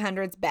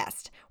 1800s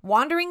best,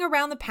 wandering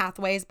around the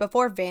pathways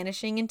before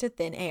vanishing into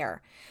thin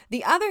air.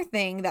 The other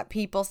thing that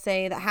people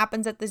say that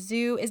happens at the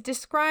zoo is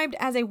described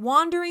as a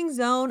wandering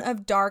zone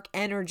of dark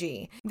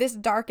energy. This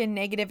dark and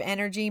negative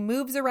energy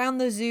moves around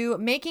the zoo,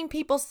 making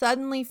people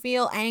suddenly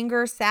feel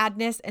anger,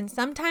 sadness, and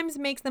sometimes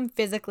makes them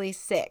physically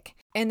sick.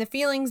 and the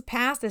feelings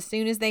pass as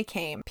soon as they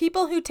came.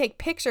 People who take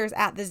pictures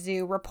at the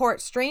zoo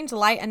report strange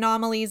light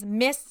anomalies,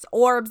 mists,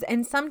 orbs,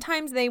 and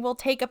sometimes they will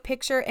take a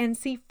picture and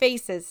see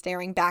faces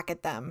staring back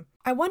at them.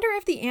 I wonder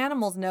if the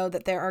animals know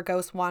that there are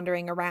ghosts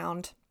wandering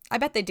around. I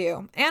bet they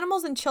do.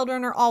 Animals and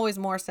children are always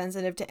more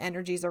sensitive to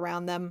energies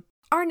around them.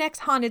 Our next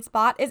haunted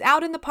spot is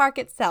out in the park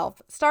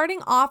itself,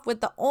 starting off with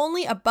the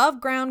only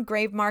above-ground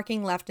grave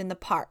marking left in the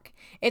park.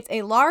 It's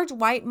a large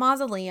white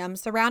mausoleum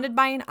surrounded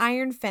by an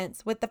iron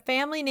fence with the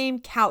family name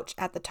Couch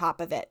at the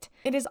top of it.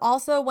 It is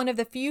also one of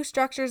the few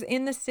structures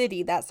in the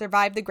city that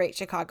survived the Great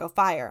Chicago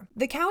Fire.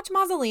 The Couch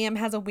Mausoleum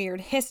has a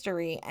weird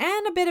history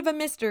and a bit of a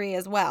mystery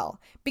as well,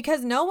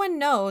 because no one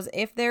knows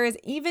if there is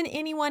even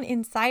anyone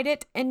inside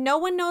it, and no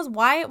one knows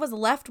why it was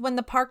left when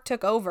the park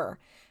took over.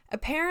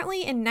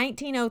 Apparently, in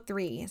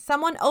 1903,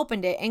 someone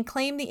opened it and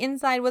claimed the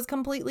inside was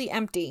completely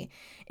empty.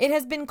 It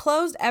has been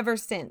closed ever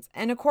since,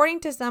 and according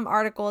to some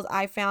articles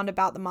I found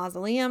about the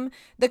mausoleum,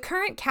 the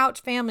current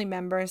Couch family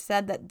members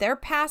said that their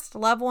past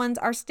loved ones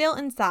are still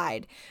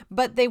inside,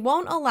 but they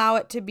won't allow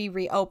it to be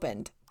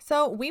reopened.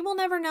 So we will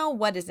never know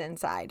what is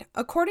inside.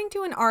 According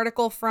to an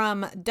article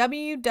from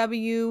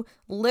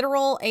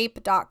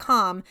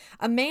www.literalape.com,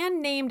 a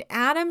man named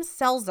Adam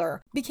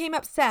Selzer became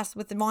obsessed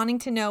with wanting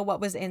to know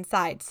what was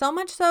inside, so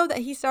much so that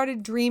he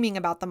started dreaming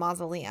about the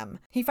mausoleum.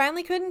 He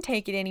finally couldn't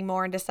take it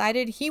anymore and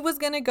decided he was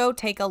going to go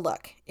take a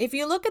look. If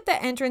you look at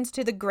the entrance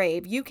to the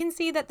grave, you can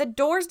see that the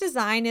door's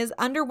design is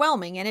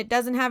underwhelming and it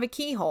doesn't have a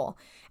keyhole.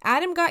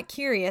 Adam got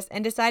curious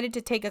and decided to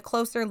take a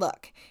closer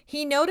look.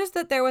 He noticed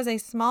that there was a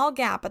small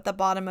gap at the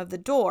bottom of the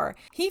door.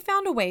 He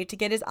found a way to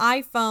get his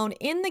iPhone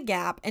in the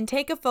gap and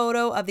take a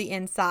photo of the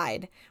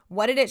inside.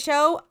 What did it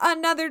show?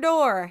 Another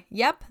door.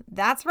 Yep,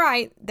 that's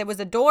right. There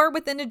was a door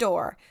within a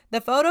door.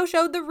 The photo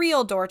showed the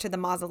real door to the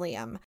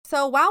mausoleum.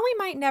 So while we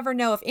might never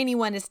know if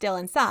anyone is still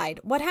inside,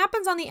 what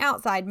happens on the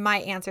outside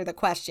might answer the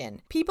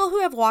question. People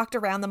who have walked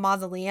around the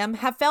mausoleum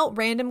have felt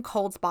random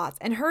cold spots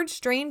and heard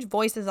strange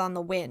voices on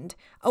the wind.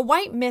 A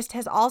white mist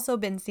has also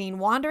been seen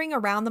wandering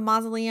around the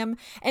mausoleum,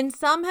 and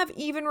some have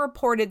even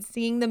reported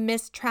seeing the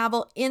mist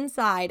travel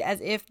inside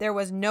as if there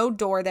was no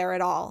door there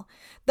at all.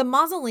 The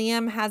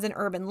mausoleum has an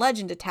urban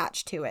legend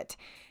attached to it.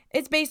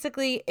 It's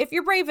basically, if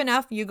you're brave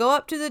enough, you go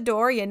up to the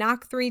door, you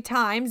knock 3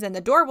 times, and the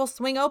door will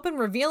swing open,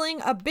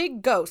 revealing a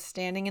big ghost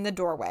standing in the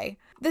doorway.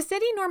 The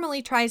city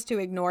normally tries to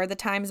ignore the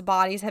times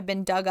bodies have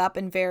been dug up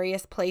in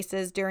various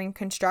places during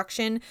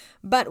construction,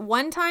 but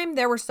one time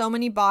there were so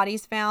many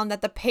bodies found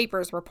that the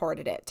papers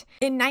reported it.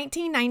 In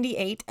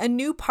 1998, a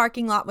new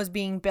parking lot was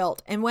being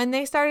built, and when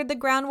they started the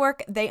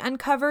groundwork, they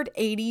uncovered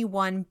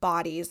 81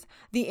 bodies.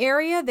 The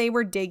area they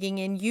were digging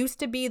in used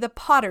to be the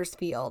Potter's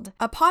Field.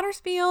 A Potter's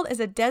Field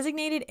is a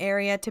designated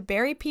area to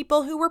bury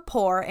people who were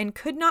poor and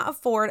could not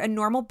afford a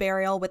normal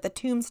burial with a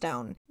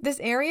tombstone. This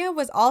area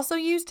was also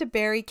used to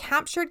bury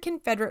captured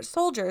Confederate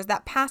soldiers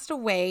that passed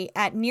away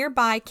at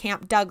nearby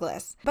Camp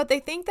Douglas, but they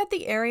think that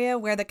the area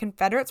where the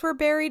Confederates were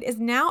buried is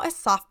now a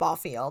softball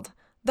field.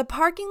 The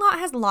parking lot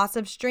has lots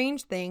of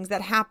strange things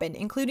that happen,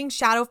 including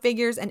shadow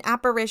figures and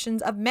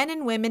apparitions of men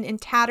and women in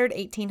tattered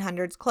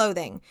 1800s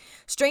clothing.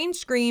 Strange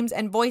screams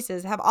and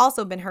voices have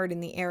also been heard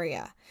in the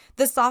area.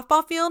 The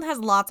softball field has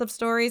lots of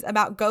stories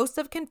about ghosts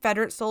of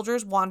Confederate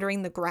soldiers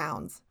wandering the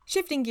grounds.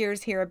 Shifting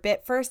gears here a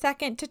bit for a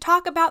second to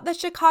talk about the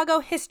Chicago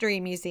History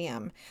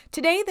Museum.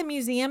 Today, the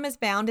museum is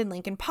found in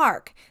Lincoln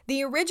Park.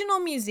 The original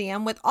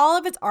museum with all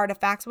of its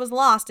artifacts was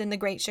lost in the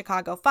Great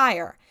Chicago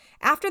Fire.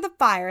 After the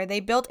fire, they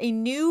built a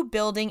new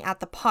building at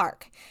the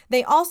park.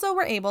 They also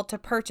were able to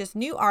purchase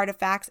new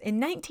artifacts in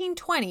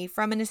 1920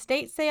 from an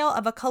estate sale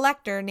of a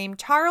collector named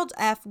Charles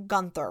F.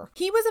 Gunther.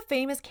 He was a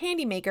famous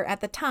candy maker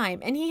at the time,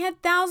 and he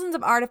had thousands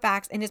of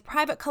artifacts in his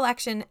private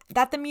collection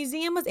that the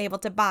museum was able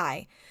to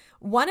buy.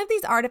 One of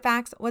these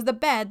artifacts was the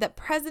bed that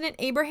President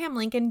Abraham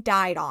Lincoln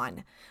died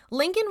on.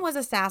 Lincoln was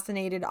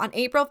assassinated on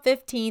April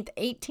 15,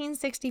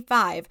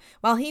 1865,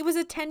 while he was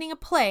attending a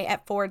play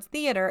at Ford's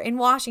Theater in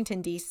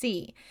Washington,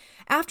 D.C.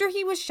 After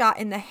he was shot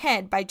in the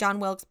head by John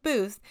Wilkes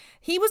Booth,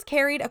 he was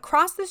carried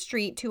across the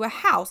street to a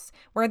house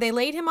where they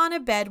laid him on a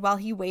bed while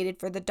he waited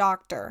for the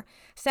doctor.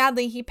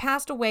 Sadly, he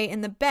passed away in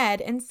the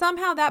bed, and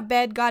somehow that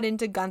bed got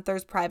into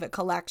Gunther's private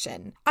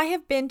collection. I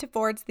have been to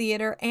Ford's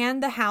Theater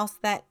and the house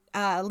that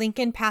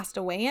Lincoln passed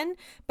away in,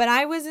 but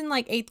I was in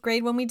like 8th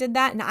grade when we did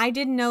that, and I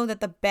didn't know that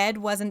the bed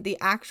wasn't the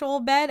actual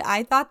bed.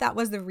 I thought that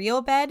was the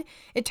real bed.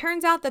 It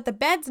turns out that the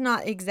bed's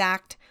not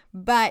exact,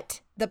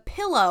 but the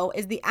pillow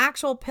is the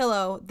actual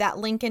pillow that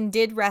Lincoln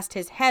did rest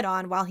his head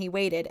on while he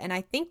waited, and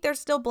I think there's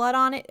still blood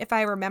on it if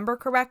I remember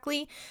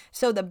correctly.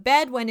 So the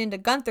bed went into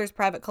Gunther's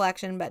private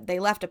collection, but they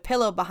left a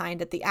pillow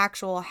behind at the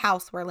actual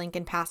house where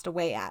Lincoln passed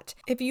away at.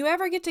 If you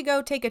ever get to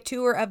go take a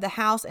tour of the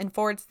house in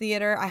Ford's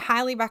Theater, I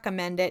highly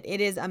recommend it.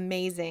 It is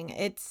amazing.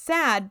 It's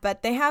sad,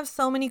 but they have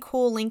so many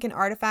cool Lincoln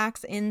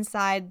artifacts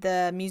inside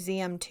the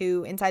museum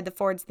too, inside the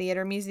Ford's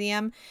Theater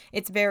Museum.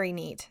 It's very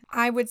neat.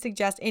 I would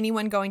suggest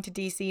anyone going to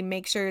DC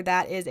make sure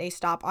that is a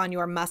stop on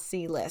your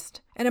must-see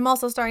list. And I'm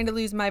also starting to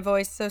lose my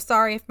voice, so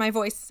sorry if my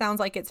voice sounds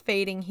like it's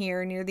fading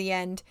here near the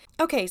end.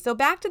 Okay, so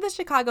back to the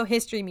Chicago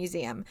History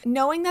Museum.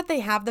 Knowing that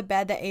they have the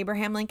bed that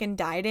Abraham Lincoln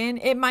died in,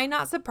 it might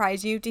not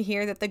surprise you to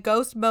hear that the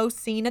ghost most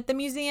seen at the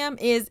museum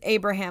is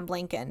Abraham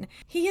Lincoln.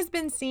 He has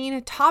been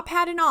seen, top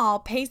hat and all,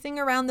 pacing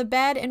around the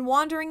bed and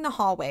wandering the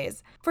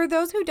hallways. For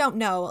those who don't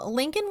know,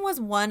 Lincoln was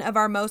one of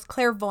our most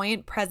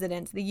clairvoyant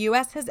presidents the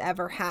U.S. has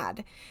ever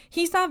had.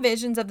 He saw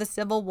visions of the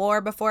Civil War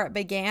before it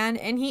began,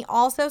 and he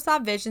also saw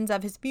visions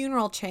of his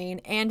funeral chain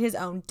and his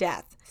own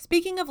death.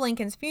 Speaking of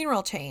Lincoln's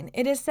funeral chain,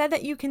 it is said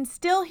that you can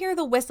still hear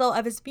the whistle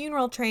of his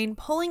funeral train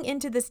pulling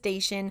into the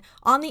station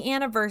on the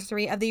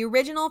anniversary of the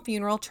original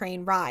funeral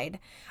train ride.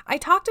 I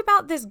talked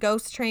about this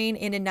ghost train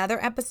in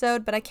another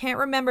episode, but I can't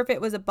remember if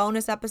it was a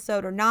bonus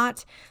episode or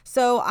not,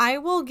 so I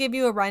will give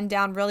you a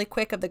rundown really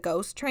quick of the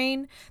ghost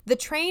train. The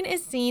train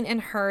is seen and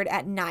heard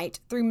at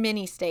night through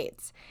many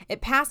states.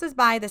 It passes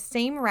by the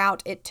same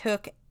route it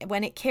took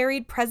when it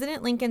carried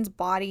President Lincoln's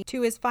body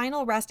to his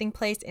final resting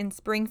place in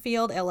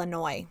Springfield,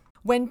 Illinois.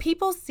 When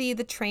people see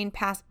the train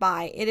pass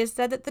by, it is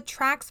said that the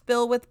tracks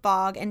fill with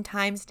fog and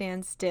time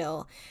stands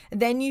still.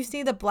 Then you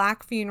see the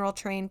black funeral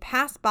train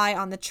pass by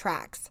on the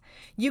tracks.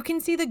 You can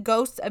see the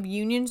ghosts of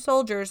Union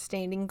soldiers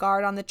standing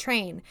guard on the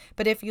train,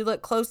 but if you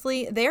look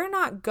closely, they are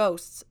not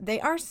ghosts, they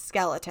are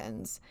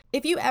skeletons.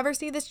 If you ever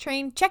see this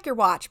train, check your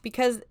watch,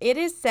 because it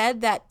is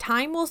said that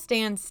time will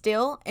stand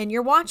still and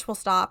your watch will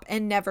stop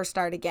and never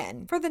start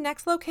again. For the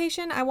next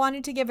location, I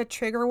wanted to give a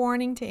trigger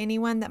warning to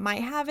anyone that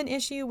might have an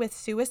issue with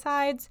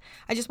suicides.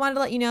 I just wanted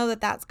to let you know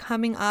that that's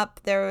coming up.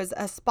 There was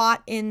a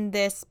spot in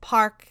this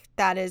park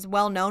that is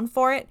well known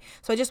for it.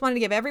 So I just wanted to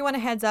give everyone a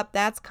heads up.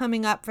 That's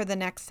coming up for the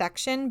next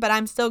section, but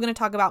I'm still going to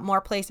talk about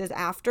more places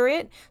after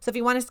it. So if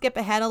you want to skip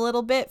ahead a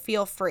little bit,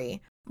 feel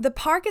free. The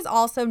park is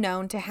also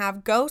known to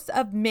have ghosts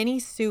of many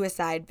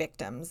suicide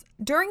victims.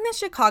 During the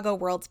Chicago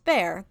World's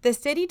Fair, the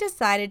city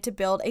decided to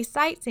build a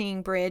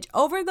sightseeing bridge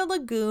over the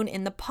lagoon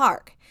in the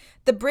park.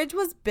 The bridge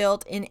was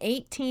built in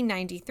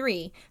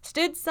 1893,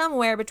 stood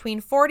somewhere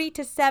between 40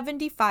 to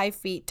 75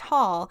 feet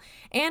tall,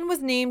 and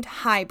was named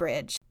High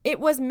Bridge. It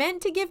was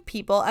meant to give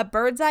people a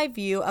bird's eye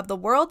view of the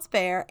World's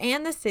Fair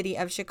and the city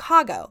of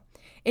Chicago.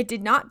 It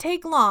did not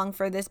take long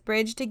for this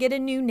bridge to get a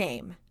new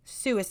name,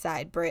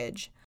 Suicide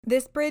Bridge.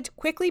 This bridge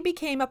quickly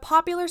became a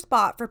popular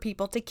spot for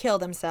people to kill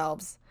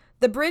themselves.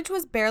 The bridge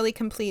was barely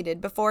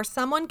completed before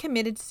someone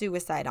committed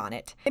suicide on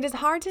it. It is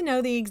hard to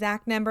know the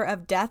exact number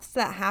of deaths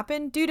that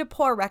happened due to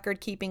poor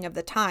record keeping of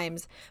the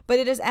times, but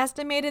it is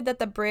estimated that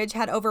the bridge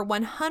had over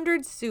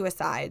 100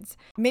 suicides.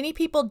 Many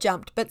people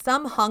jumped, but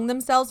some hung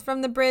themselves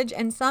from the bridge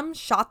and some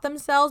shot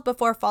themselves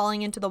before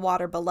falling into the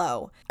water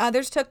below.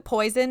 Others took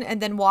poison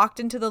and then walked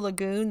into the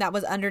lagoon that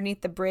was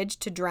underneath the bridge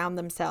to drown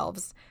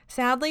themselves.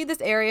 Sadly, this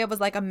area was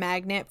like a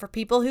magnet for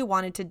people who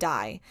wanted to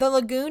die. The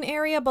lagoon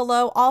area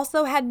below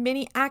also had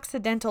many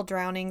accidental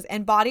drownings,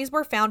 and bodies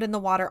were found in the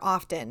water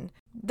often.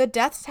 The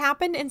deaths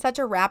happened in such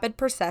a rapid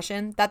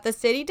procession that the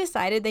city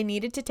decided they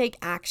needed to take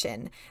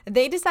action.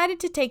 They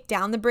decided to take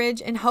down the bridge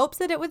in hopes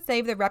that it would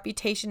save the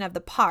reputation of the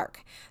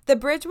park. The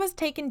bridge was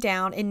taken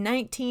down in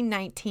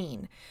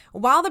 1919.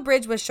 While the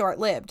bridge was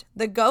short-lived,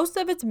 the ghosts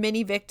of its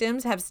many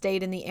victims have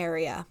stayed in the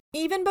area.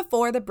 Even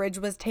before the bridge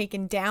was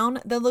taken down,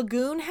 the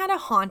lagoon had a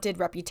haunted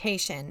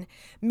reputation.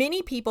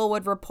 Many people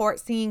would report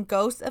seeing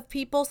ghosts of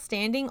people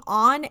standing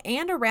on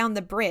and around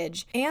the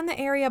bridge and the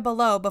area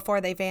below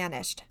before they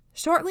vanished.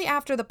 Shortly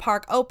after the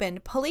park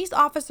opened, police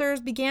officers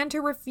began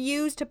to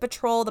refuse to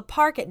patrol the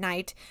park at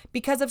night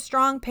because of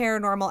strong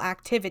paranormal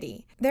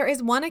activity. There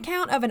is one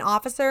account of an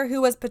officer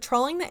who was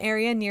patrolling the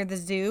area near the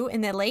zoo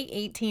in the late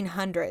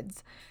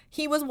 1800s.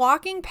 He was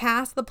walking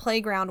past the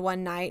playground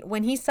one night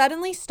when he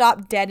suddenly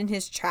stopped dead in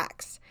his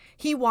tracks.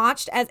 He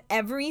watched as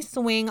every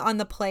swing on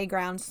the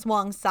playground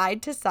swung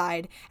side to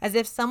side as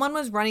if someone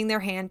was running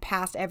their hand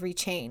past every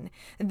chain.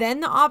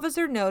 Then the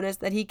officer noticed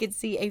that he could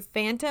see a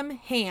phantom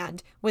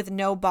hand with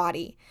no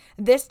body.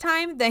 This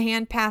time, the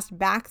hand passed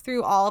back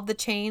through all of the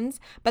chains,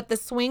 but the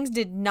swings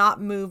did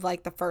not move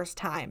like the first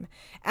time.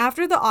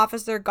 After the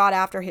officer got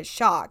after his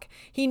shock,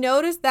 he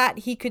noticed that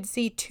he could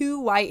see two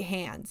white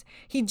hands.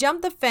 He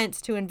jumped the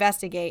fence to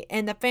investigate,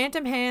 and the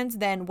phantom hands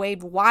then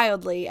waved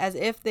wildly as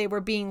if they were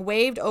being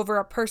waved over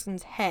a person's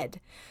head.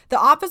 The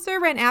officer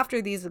ran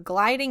after these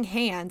gliding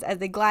hands as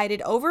they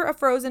glided over a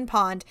frozen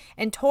pond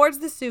and towards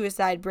the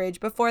suicide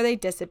bridge before they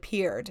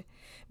disappeared.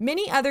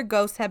 Many other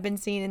ghosts have been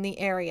seen in the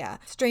area.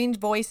 Strange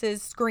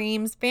voices,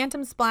 screams,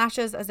 phantom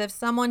splashes as if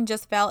someone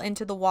just fell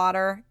into the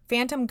water,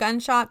 phantom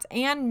gunshots,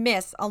 and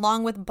mist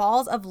along with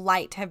balls of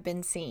light have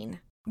been seen.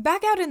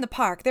 Back out in the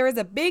park, there is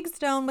a big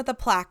stone with a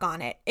plaque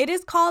on it. It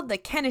is called the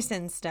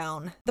Kennison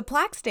Stone. The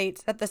plaque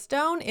states that the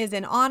stone is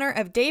in honor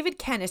of David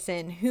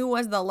Kennison, who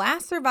was the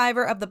last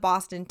survivor of the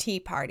Boston Tea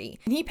Party,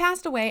 and he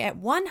passed away at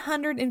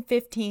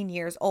 115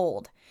 years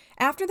old.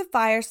 After the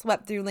fire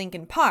swept through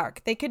Lincoln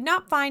Park, they could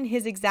not find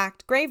his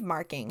exact grave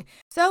marking,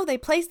 so they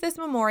placed this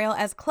memorial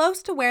as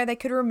close to where they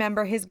could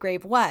remember his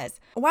grave was.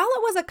 While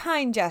it was a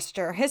kind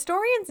gesture,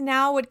 historians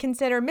now would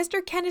consider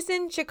Mr.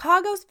 Kennison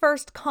Chicago's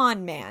first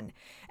con man.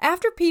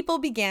 After people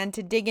began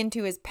to dig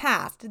into his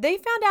past, they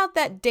found out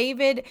that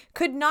David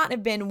could not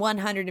have been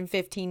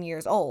 115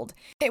 years old.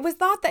 It was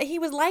thought that he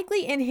was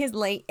likely in his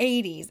late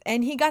 80s,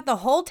 and he got the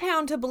whole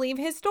town to believe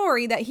his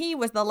story that he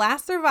was the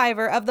last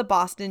survivor of the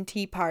Boston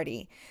Tea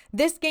Party.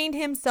 This gained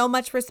him so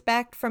much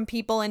respect from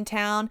people in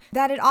town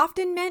that it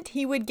often meant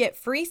he would get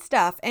free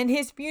stuff, and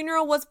his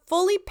funeral was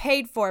fully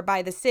paid for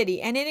by the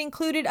city, and it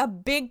included a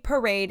big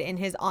parade in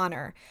his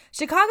honor.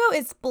 Chicago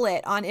is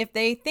split on if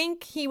they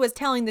think he was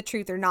telling the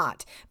truth or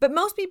not, but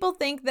most people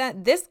think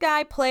that this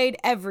guy played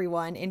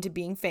everyone into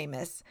being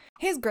famous.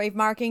 His grave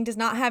marking does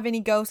not have any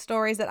ghost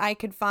stories that I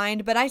could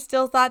find, but I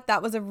still thought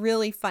that was a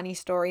really funny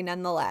story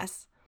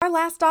nonetheless. Our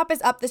last stop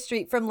is up the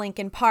street from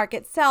Lincoln Park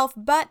itself,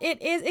 but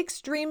it is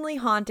extremely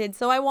haunted,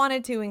 so I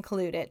wanted to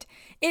include it.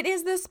 It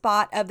is the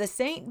spot of the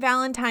St.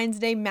 Valentine's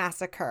Day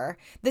Massacre.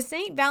 The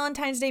St.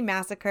 Valentine's Day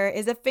Massacre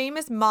is a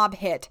famous mob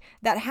hit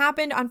that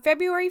happened on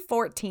February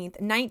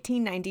 14th,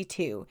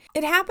 1992.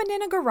 It happened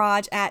in a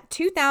garage at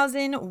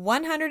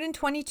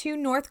 2122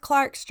 North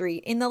Clark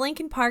Street in the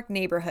Lincoln Park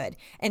neighborhood,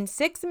 and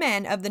 6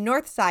 men of the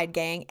North Side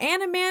Gang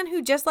and a man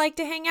who just liked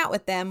to hang out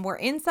with them were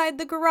inside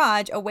the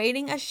garage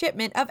awaiting a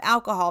shipment of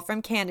alcohol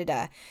from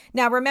Canada.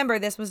 Now remember,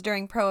 this was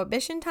during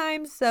Prohibition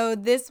times, so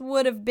this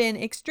would have been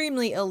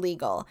extremely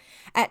illegal.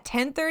 At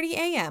 10:30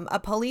 a.m., a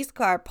police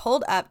car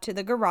pulled up to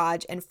the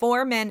garage and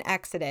 4 men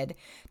exited.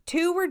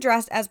 2 were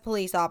dressed as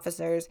police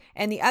officers,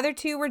 and the other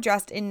 2 were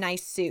dressed in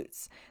nice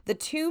suits. The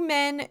 2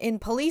 men in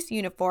police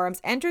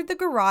uniforms entered the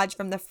garage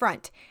from the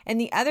front, and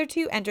the other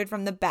 2 entered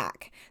from the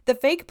back. The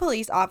fake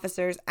police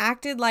officers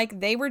acted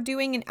like they were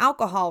doing an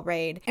alcohol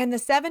raid, and the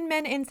 7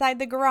 men inside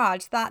the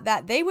garage thought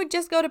that they would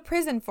just go to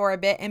prison for a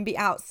bit and be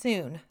out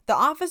soon. The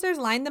officers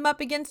lined them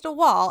up against a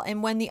wall,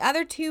 and when the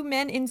other 2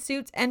 men in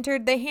suits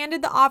entered, they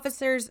handed the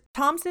officers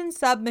Thompson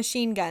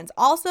submachine guns,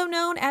 also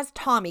known as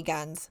Tommy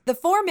guns. The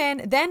 4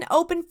 men then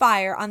opened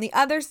fire on the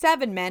other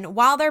 7 men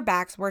while their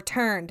backs were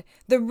turned.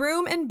 The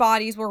room and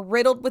bodies were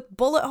riddled with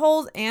bullet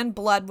holes and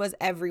blood was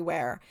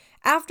everywhere.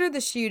 After the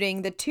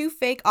shooting, the 2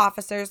 fake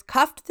officers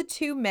cuffed the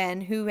 2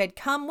 men who had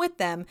come with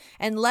them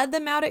and led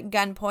them out at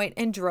gunpoint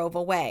and drove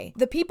away.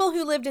 The people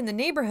who lived in the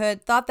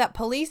neighborhood thought that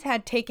police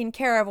had taken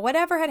care of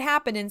whatever had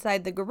happened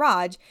inside the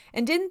garage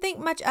and didn't think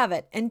much of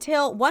it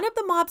until one of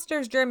the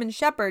mobsters' German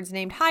shepherds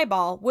named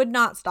Highball would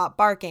not stop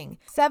barking.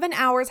 7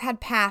 hours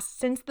had passed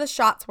since the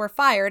shots were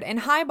fired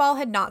and Highball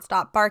had not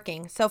stopped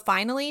barking, so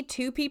finally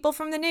 2 people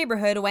from the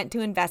neighborhood went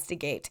to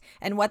investigate,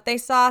 and what they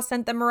saw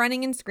sent them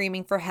running and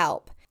screaming for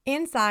help.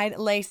 Inside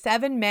lay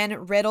 7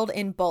 men riddled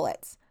in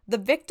bullets. The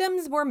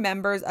victims were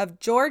members of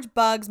George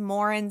Bugs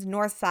Morin's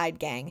North Side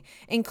Gang,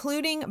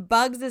 including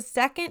Bugs'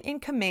 second in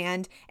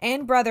command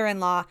and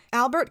brother-in-law,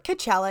 Albert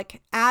Kachelik,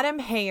 Adam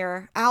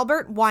Hayer,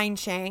 Albert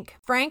Weinshank,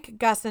 Frank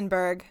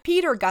Gussenberg,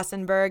 Peter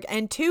Gussenberg,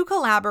 and 2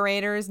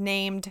 collaborators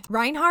named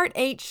Reinhard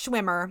H.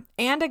 Schwimmer,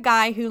 and a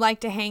guy who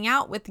liked to hang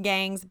out with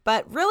gangs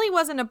but really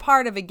wasn't a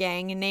part of a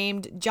gang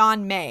named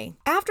John May.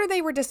 After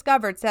they were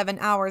discovered 7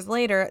 hours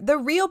later, the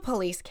real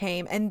police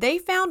came and they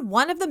found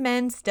one of the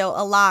men still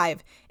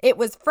alive. It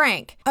was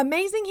Frank.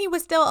 Amazing he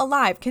was still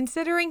alive,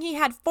 considering he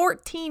had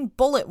 14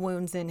 bullet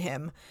wounds in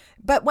him.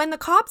 But when the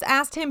cops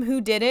asked him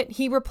who did it,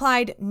 he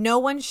replied, "No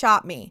one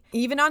shot me."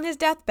 Even on his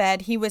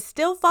deathbed, he was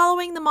still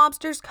following the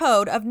mobster's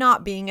code of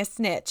not being a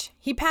snitch.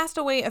 He passed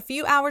away a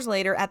few hours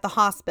later at the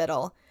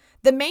hospital.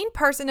 The main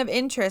person of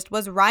interest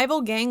was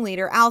rival gang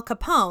leader Al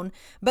Capone,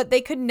 but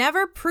they could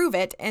never prove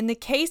it, and the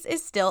case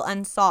is still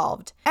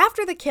unsolved.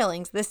 After the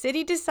killings, the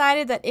city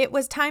decided that it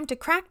was time to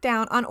crack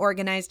down on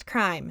organized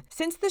crime.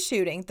 Since the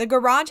shooting, the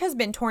garage has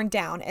been torn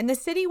down, and the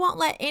city won't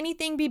let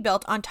anything be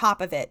built on top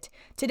of it.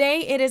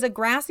 Today, it is a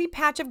grassy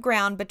patch of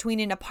ground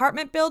between an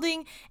apartment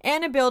building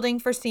and a building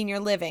for senior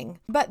living.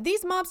 But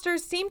these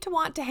mobsters seem to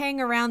want to hang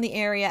around the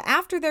area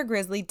after their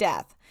grisly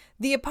death.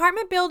 The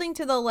apartment building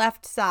to the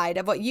left side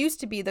of what used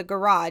to be the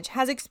garage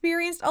has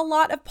experienced a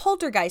lot of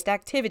poltergeist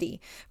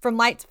activity, from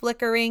lights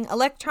flickering,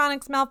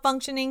 electronics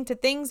malfunctioning, to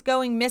things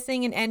going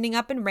missing and ending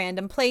up in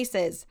random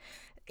places.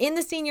 In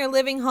the senior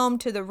living home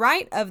to the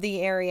right of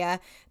the area,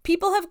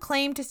 people have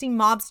claimed to see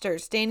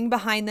mobsters standing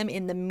behind them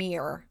in the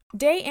mirror.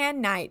 Day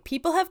and night,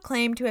 people have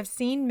claimed to have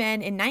seen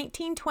men in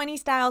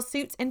 1920-style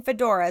suits and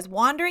fedoras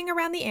wandering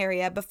around the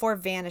area before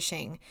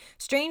vanishing.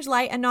 Strange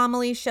light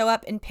anomalies show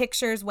up in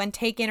pictures when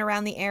taken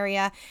around the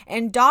area,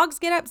 and dogs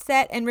get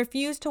upset and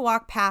refuse to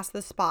walk past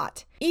the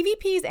spot.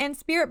 EVPs and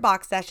spirit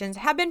box sessions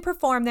have been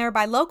performed there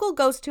by local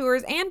ghost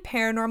tours and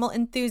paranormal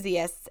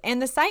enthusiasts, and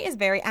the site is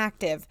very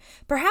active.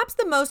 Perhaps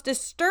the most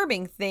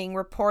disturbing thing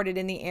reported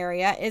in the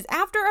area is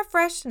after a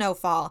fresh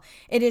snowfall.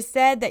 It is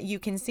said that you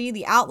can see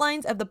the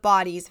outlines of the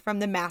bodies from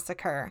the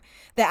massacre.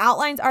 The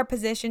outlines are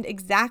positioned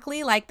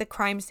exactly like the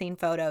crime scene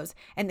photos,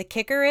 and the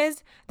kicker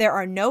is there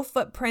are no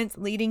footprints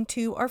leading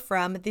to or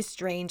from the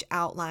strange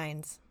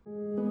outlines.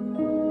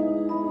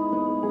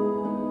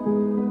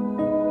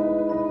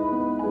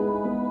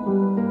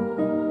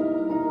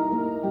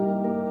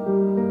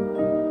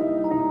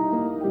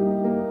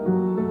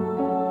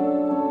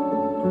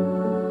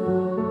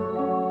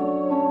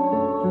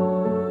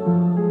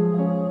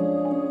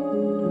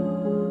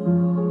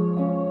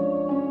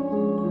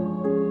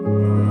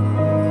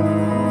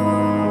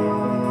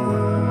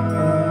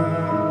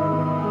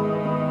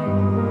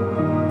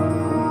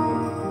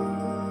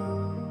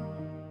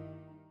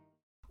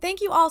 Thank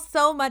you all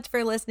so much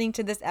for listening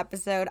to this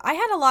episode. I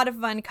had a lot of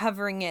fun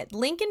covering it.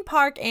 Lincoln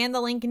Park and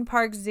the Lincoln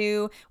Park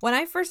Zoo. When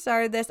I first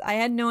started this, I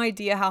had no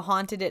idea how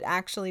haunted it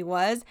actually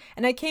was,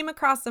 and I came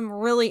across some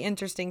really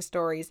interesting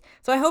stories.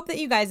 So I hope that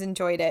you guys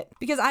enjoyed it,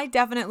 because I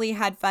definitely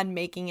had fun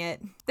making it.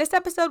 This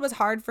episode was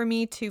hard for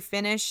me to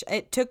finish.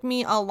 It took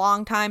me a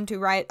long time to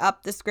write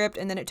up the script,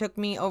 and then it took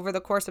me over the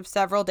course of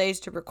several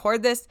days to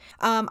record this.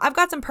 I've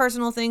got some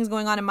personal things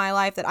going on in my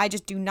life that I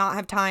just do not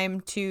have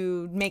time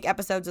to make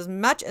episodes as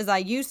much as I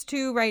used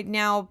to right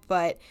now,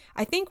 but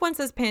I think once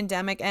this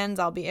pandemic ends,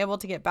 I'll be able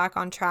to get back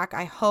on track,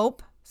 I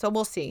hope. So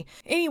we'll see.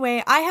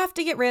 Anyway, I have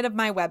to get rid of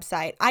my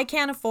website. I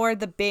can't afford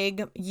the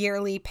big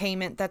yearly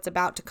payment that's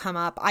about to come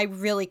up. I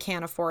really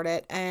can't afford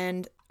it.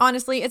 And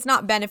honestly, it's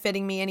not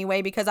benefiting me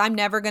anyway, because I'm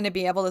never going to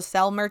be able to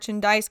sell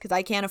merchandise because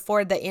I can't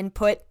afford the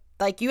input.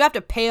 Like, you have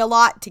to pay a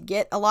lot to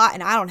get a lot,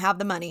 and I don't have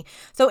the money.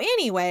 So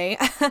anyway,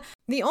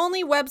 the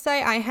only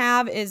website I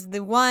have is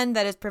the one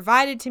that is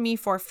provided to me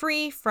for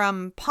free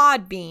from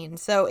Podbean.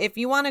 So if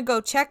you want to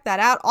go check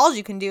that out, all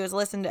you can do is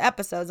listen to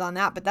episodes on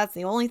that, but that's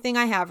the only thing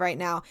I have right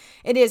now.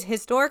 It is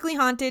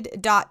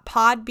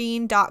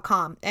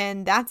historicallyhaunted.podbean.com,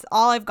 and that's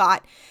all I've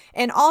got.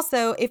 And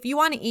also, if you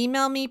want to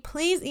email me,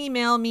 please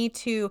email me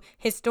to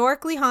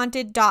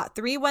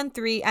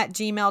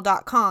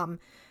historicallyhaunted.313@gmail.com.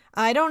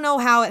 I don't know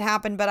how it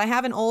happened, but I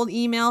have an old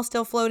email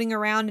still floating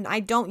around, and I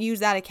don't use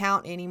that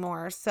account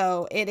anymore.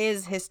 So it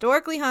is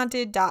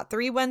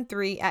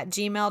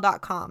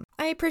historicallyhaunted.313@gmail.com.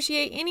 I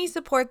appreciate any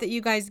support that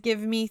you guys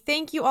give me.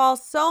 Thank you all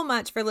so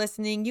much for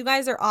listening. You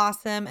guys are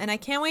awesome, and I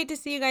can't wait to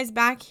see you guys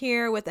back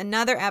here with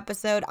another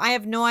episode. I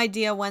have no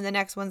idea when the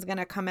next one's going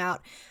to come out.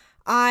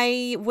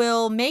 I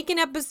will make an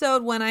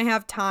episode when I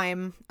have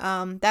time.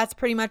 That's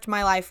pretty much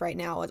my life right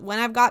now. When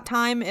I've got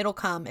time, it'll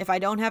come. If I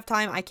don't have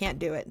time, I can't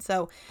do it.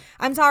 So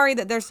I'm sorry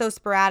that they're so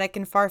sporadic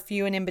and far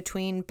few and in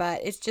between,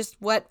 but it's just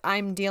what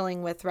I'm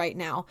dealing with right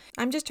now.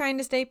 I'm just trying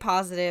to stay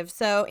positive.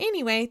 So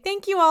anyway,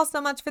 thank you all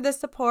so much for the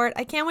support.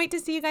 I can't wait to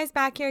see you guys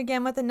back here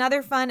again with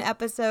another fun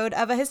episode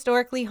of A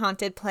Historically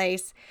Haunted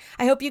Place.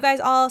 I hope you guys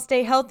all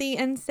stay healthy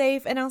and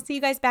safe, and I'll see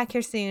you guys back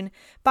here soon.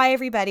 Bye,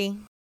 everybody.